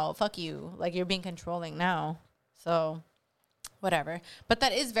hang out. Fuck you. Like, you're being controlling now. So, whatever. But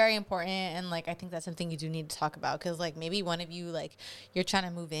that is very important. And, like, I think that's something you do need to talk about. Because, like, maybe one of you, like, you're trying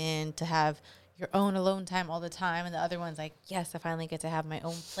to move in to have your own alone time all the time. And the other one's like, yes, I finally get to have my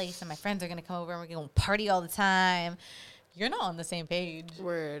own place. And my friends are going to come over and we're going to party all the time. You're not on the same page.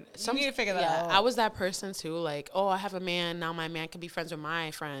 Word. You need to figure that out. I was that person too. Like, oh, I have a man. Now my man can be friends with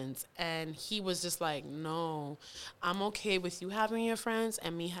my friends. And he was just like, no, I'm okay with you having your friends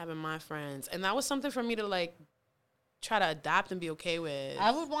and me having my friends. And that was something for me to, like, try to adapt and be okay with.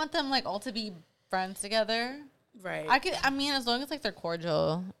 I would want them, like, all to be friends together. Right. I mean, as long as, like, they're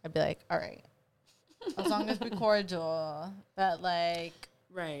cordial, I'd be like, all right. As long as we're cordial. But, like,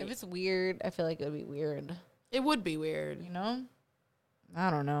 right. if it's weird, I feel like it would be weird. It would be weird. You know? I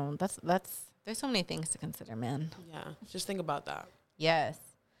don't know. That's there's so many things to consider, man. Yeah. Just think about that. Yes.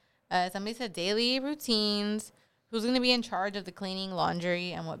 Somebody said daily routines. Who's going to be in charge of the cleaning,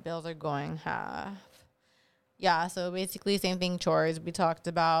 laundry, and what bills are going half? Yeah, so basically same thing, chores. We talked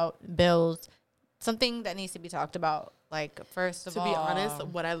about bills. Something that needs to be talked about, like, first of all. To be honest,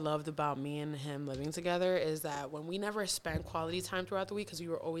 what I loved about me and him living together is that when we never spent quality time throughout the week because we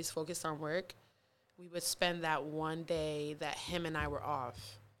were always focused on work, we would spend that one day that him and I were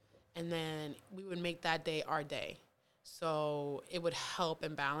off. And then we would make that day our day. So it would help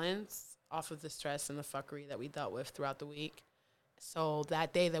and balance off of the stress and the fuckery that we dealt with throughout the week. So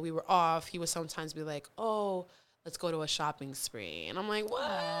that day that we were off, he would sometimes be like, oh, let's go to a shopping spree. And I'm like, what?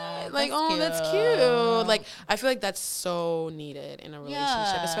 That's cute. Like, I feel like that's so needed in a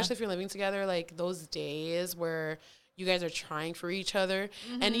relationship, especially if you're living together. Like, those days where you guys are trying for each other,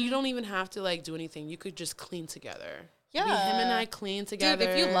 and you don't even have to, like, do anything. You could just clean together. Yeah. Maybe him and I clean together.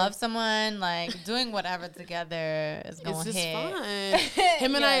 Dude, if you love someone, like, doing whatever together is going to hit. It's just fun.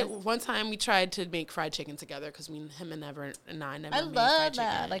 Him and I, one time we tried to make fried chicken together because him and I never made fried chicken. I love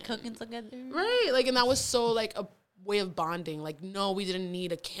that. Like, cooking together. Right. Like, and that was so, like, a way of bonding. Like, no, we didn't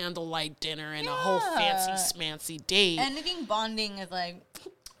need a candlelight dinner and a whole fancy smancy date. Anything bonding is like,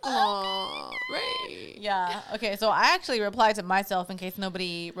 oh, right. Yeah. Okay. So I actually replied to myself in case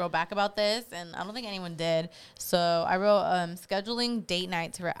nobody wrote back about this, and I don't think anyone did. So I wrote scheduling date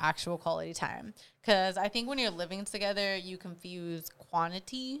nights for actual quality time, because I think when you're living together, you confuse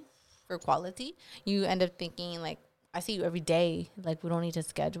quantity for quality. You end up thinking, like, I see you every day. Like, we don't need to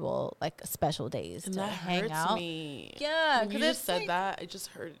schedule, like, special days and to that hang hurts out. Me. Yeah. When you just said that, it just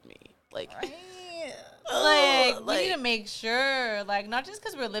hurted me. Like, right? Like, we need to make sure, like, not just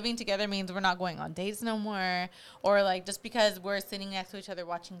because we're living together means we're not going on dates no more, or, like, just because we're sitting next to each other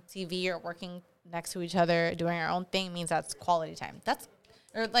watching TV or working next to each other doing our own thing means that's quality time. That's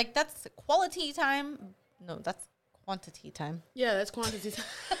quality time. No, that's quantity time. Yeah, that's quantity time.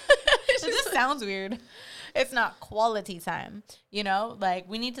 It just sounds weird. It's not quality time, you know? Like,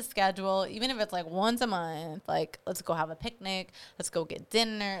 we need to schedule, even if it's, like, once a month, like, let's go have a picnic. Let's go get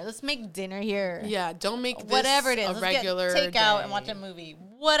dinner. Let's make dinner here. Yeah, don't make this whatever it is. a regular take out day. and watch a movie.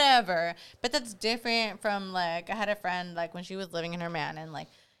 Whatever. But that's different from, like, I had a friend, like, when she was living in her man, and, like,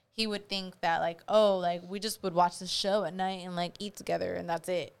 he would think that, like, oh, like, we just would watch the show at night and, like, eat together, and that's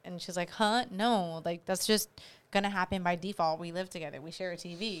it. And she's like, huh? No. Like, that's just gonna happen by default. We live together. We share a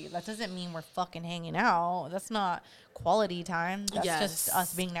TV. That doesn't mean we're fucking hanging out. That's not quality time. That's just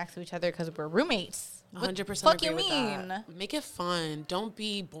us being next to each other because we're roommates. 100% fuck agree you with mean? that. Make it fun. Don't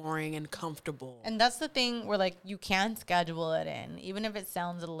be boring and comfortable. And that's the thing where, like, you can schedule it in. Even if it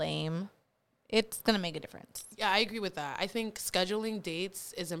sounds lame, it's going to make a difference. Yeah, I agree with that. I think scheduling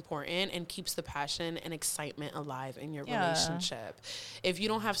dates is important and keeps the passion and excitement alive in your relationship. If you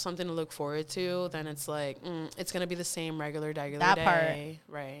don't have something to look forward to, then it's like, it's going to be the same regular day.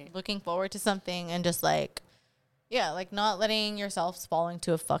 Right. Looking forward to something and just, like, yeah, like, not letting yourself fall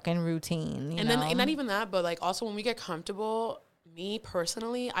into a fucking routine. You know? Then, not even that, but, like, also when we get comfortable, me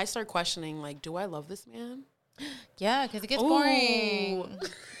personally, I start questioning, like, do I love this man? Yeah, because it gets boring.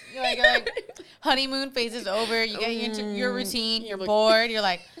 You're like, honeymoon phase is over. You get into your routine. You're bored. You're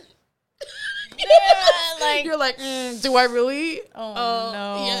like, like you're like, do I really? Oh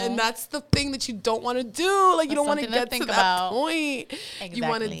no. Yeah, and that's the thing that you don't want to do. Like, you don't want to get to that point. Exactly. You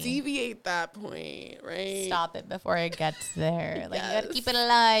want to deviate that point, right? Stop it before it gets there. Like, you gotta keep it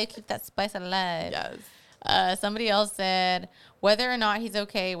alive. Keep that spice alive. Yes. Somebody else said, whether or not he's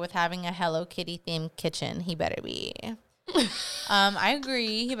okay with having a Hello Kitty themed kitchen, he better be. I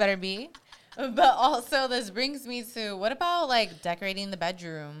agree. He better be. But also, this brings me to, what about, like, decorating the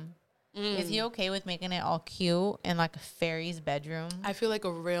bedroom? Is he okay with making it all cute in like a fairy's bedroom? I feel like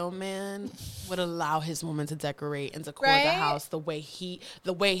a real man would allow his woman to decorate and decor the house the way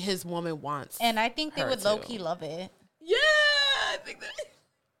his woman wants. And I think they would low key love it. Yeah, I think that.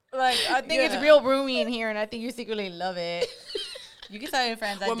 Like, I think it's real roomy in here, and I think you secretly love it. You can tell your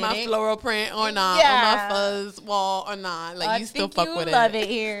friends with my floral print or not, or my fuzz wall or not. Like, you still fuck with it. I love it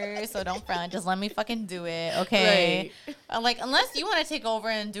here, so don't front. Just let me fucking do it, okay? Right. Like, unless you want to take over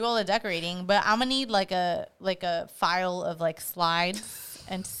and do all the decorating, but I'm gonna need like a file of like slides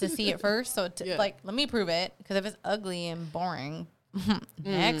and to see it first. So like, let me prove it, because if it's ugly and boring,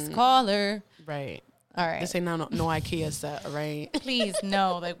 next caller. Right. All right. This ain't no IKEA set, right? Please,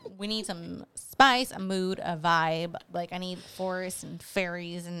 no. Like, we need some spice, a mood, a vibe. Like, I need forests and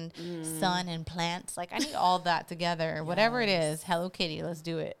fairies and sun and plants. Like, I need all that together. Yes. Whatever it is, Hello Kitty, let's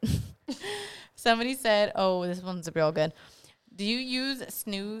do it. Somebody said, oh, this one's real good. Do you use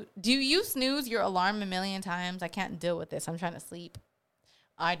snooze your alarm a million times? I can't deal with this. I'm trying to sleep.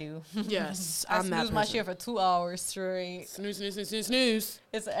 I do. Yes, I snooze my shit for 2 hours straight. Snooze, snooze, snooze, snooze, snooze.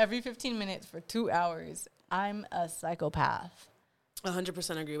 It's every 15 minutes for 2 hours. I'm a psychopath.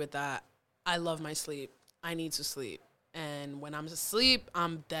 100% agree with that. I love my sleep. I need to sleep. And when I'm asleep,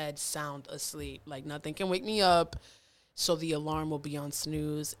 I'm dead sound asleep. Like, nothing can wake me up. So the alarm will be on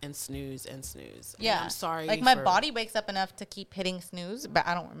snooze and snooze and snooze. Yeah. And I'm sorry. Like, my body wakes up enough to keep hitting snooze, but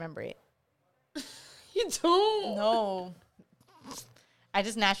I don't remember it. You don't? No. I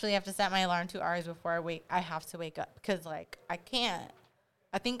just naturally have to set my alarm 2 hours before I have to wake up, because, like, I can't.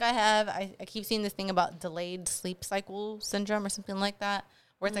 I think I keep seeing this thing about delayed sleep cycle syndrome or something like that,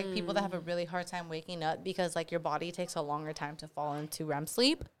 where it's like people that have a really hard time waking up because, like, your body takes a longer time to fall into REM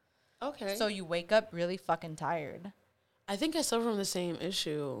sleep. Okay. So you wake up really fucking tired. I think I suffer from the same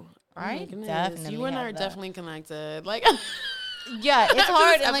issue. I definitely You and I are definitely connected. Like, yeah, it's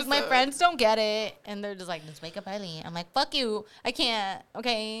hard. And, like, my friends don't get it. And they're just like, just wake up early. I'm like, fuck you. I can't.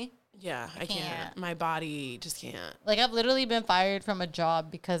 Okay. Yeah, I can't. My body just can't. Like, I've literally been fired from a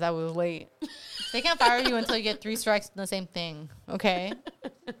job because I was late. They can't fire you until you get 3 strikes in the same thing. Okay?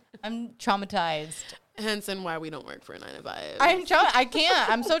 I'm traumatized. Hence and why we don't work for a 9 to 5. I can't.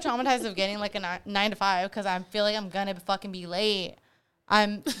 I'm so traumatized of getting like a 9 to 5 because I feel like I'm gonna fucking be late.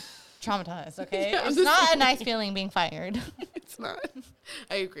 I'm traumatized. Okay, yeah, it's not a nice feeling being fired. It's not.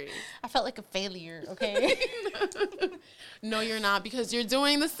 I agree. I felt like a failure. Okay. No, you're not, because you're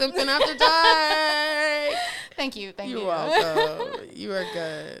doing the Simpson After Dark. Thank you. You're welcome. You are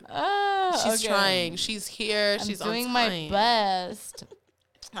good. She's trying. She's here. She's doing on my best.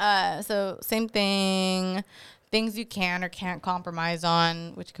 So same thing, things you can or can't compromise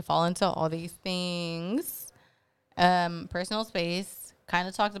on, which could fall into all these things. Personal space, kind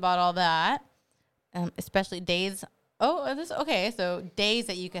of talked about all that. Especially days. So days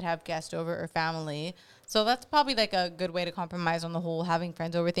that you could have guests over or family. So that's probably like a good way to compromise on the whole having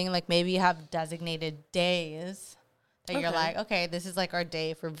friends over thing. Like, maybe you have designated days that you're like, okay, this is like our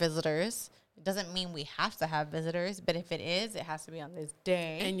day for visitors. It doesn't mean we have to have visitors, but if it is, it has to be on this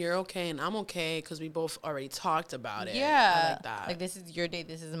day. And you're okay, and I'm okay, because we both already talked about it. Yeah. I like that. Like, this is your day,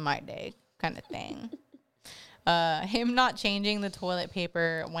 this is my day kind of thing. Him not changing the toilet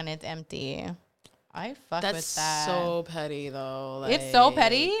paper when it's empty. I fuck with that. That's so petty, though. Like, it's so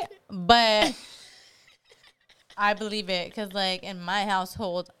petty, but I believe it, because, like, in my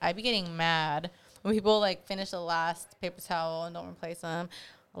household, I be getting mad when people, like, finish the last paper towel and don't replace them.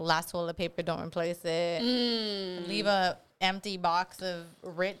 Last toilet paper, don't replace it. Leave a empty box of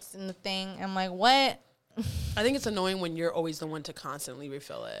Ritz in the thing. I'm like, what? I think it's annoying when you're always the one to constantly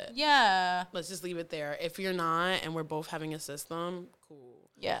refill it. Yeah. Let's just leave it there. If you're not, and we're both having a system, cool.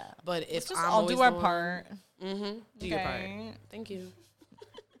 Yeah. But if I'll do our part. Do your part. Thank you.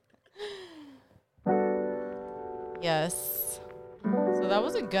 Yes. So that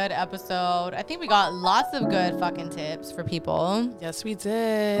was a good episode. I think we got lots of good fucking tips for people. Yes, we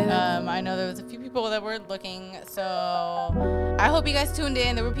did. I know there was a few people that were looking, so I hope you guys tuned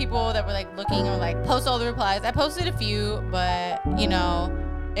in. There were people that were like looking or like post all the replies. I posted a few, but you know,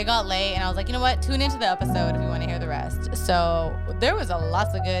 it got late and I was like, you know what? Tune into the episode if you want to hear the rest. So there was a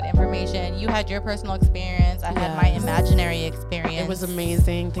lots of good information. You had your personal experience. I had my imaginary experience. It was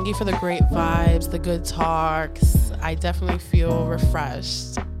amazing. Thank you for the great vibes, the good talks. I definitely feel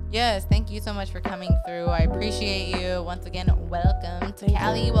refreshed. Yes, thank you so much for coming through. I appreciate you. Once again, welcome to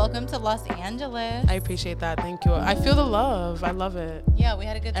Cali. Welcome to Los Angeles. I appreciate that. Thank you. I feel the love. I love it. Yeah, we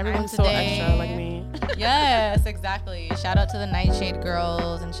had a good time Everyone's today. so extra like me. Yes, exactly. Shout out to the Nightshade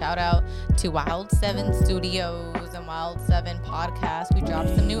Girls and shout out to Wild 7 Studios and Wild 7 Podcast. We dropped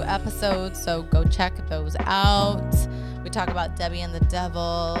some new episodes, so go check those out. We talk about Debbie and the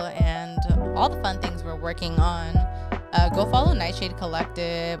Devil and all the fun things we're working on. Go follow Nightshade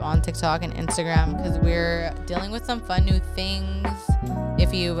Collective on TikTok and Instagram because we're dealing with some fun new things.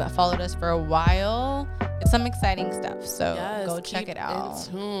 If you've followed us for a while, it's some exciting stuff. So go check it out.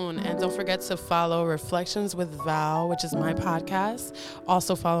 In tune. And don't forget to follow Reflections with Val, which is my podcast.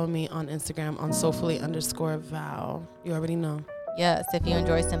 Also follow me on Instagram on soulfully_Val. You already know. Yes, if you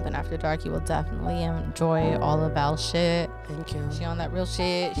enjoy Simpin' After Dark, you will definitely enjoy all of Val's shit. Thank you. She on that real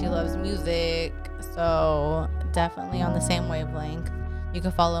shit. She loves music. So definitely on the same wavelength. You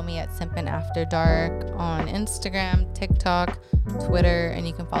can follow me at Simpin' After Dark on Instagram, TikTok, Twitter, and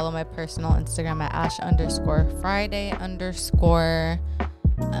you can follow my personal Instagram at Ash_Friday_.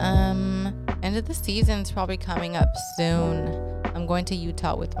 End of the season's probably coming up soon. I'm going to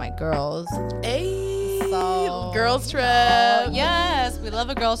Utah with my girls. Hey. So, girls trip. Yes, we love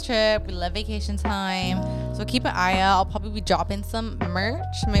a girls trip. We love vacation time. So keep an eye out. I'll probably be dropping some merch,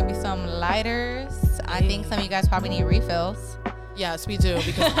 maybe some lighters. I think some of you guys probably need refills. Yes, we do,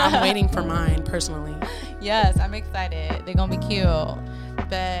 because I'm waiting for mine personally. Yes, I'm excited. They're gonna be cute.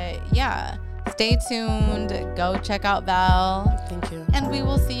 But yeah, stay tuned. Go check out Val. Thank you. And we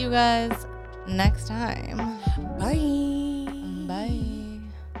will see you guys next time. Bye. Bye.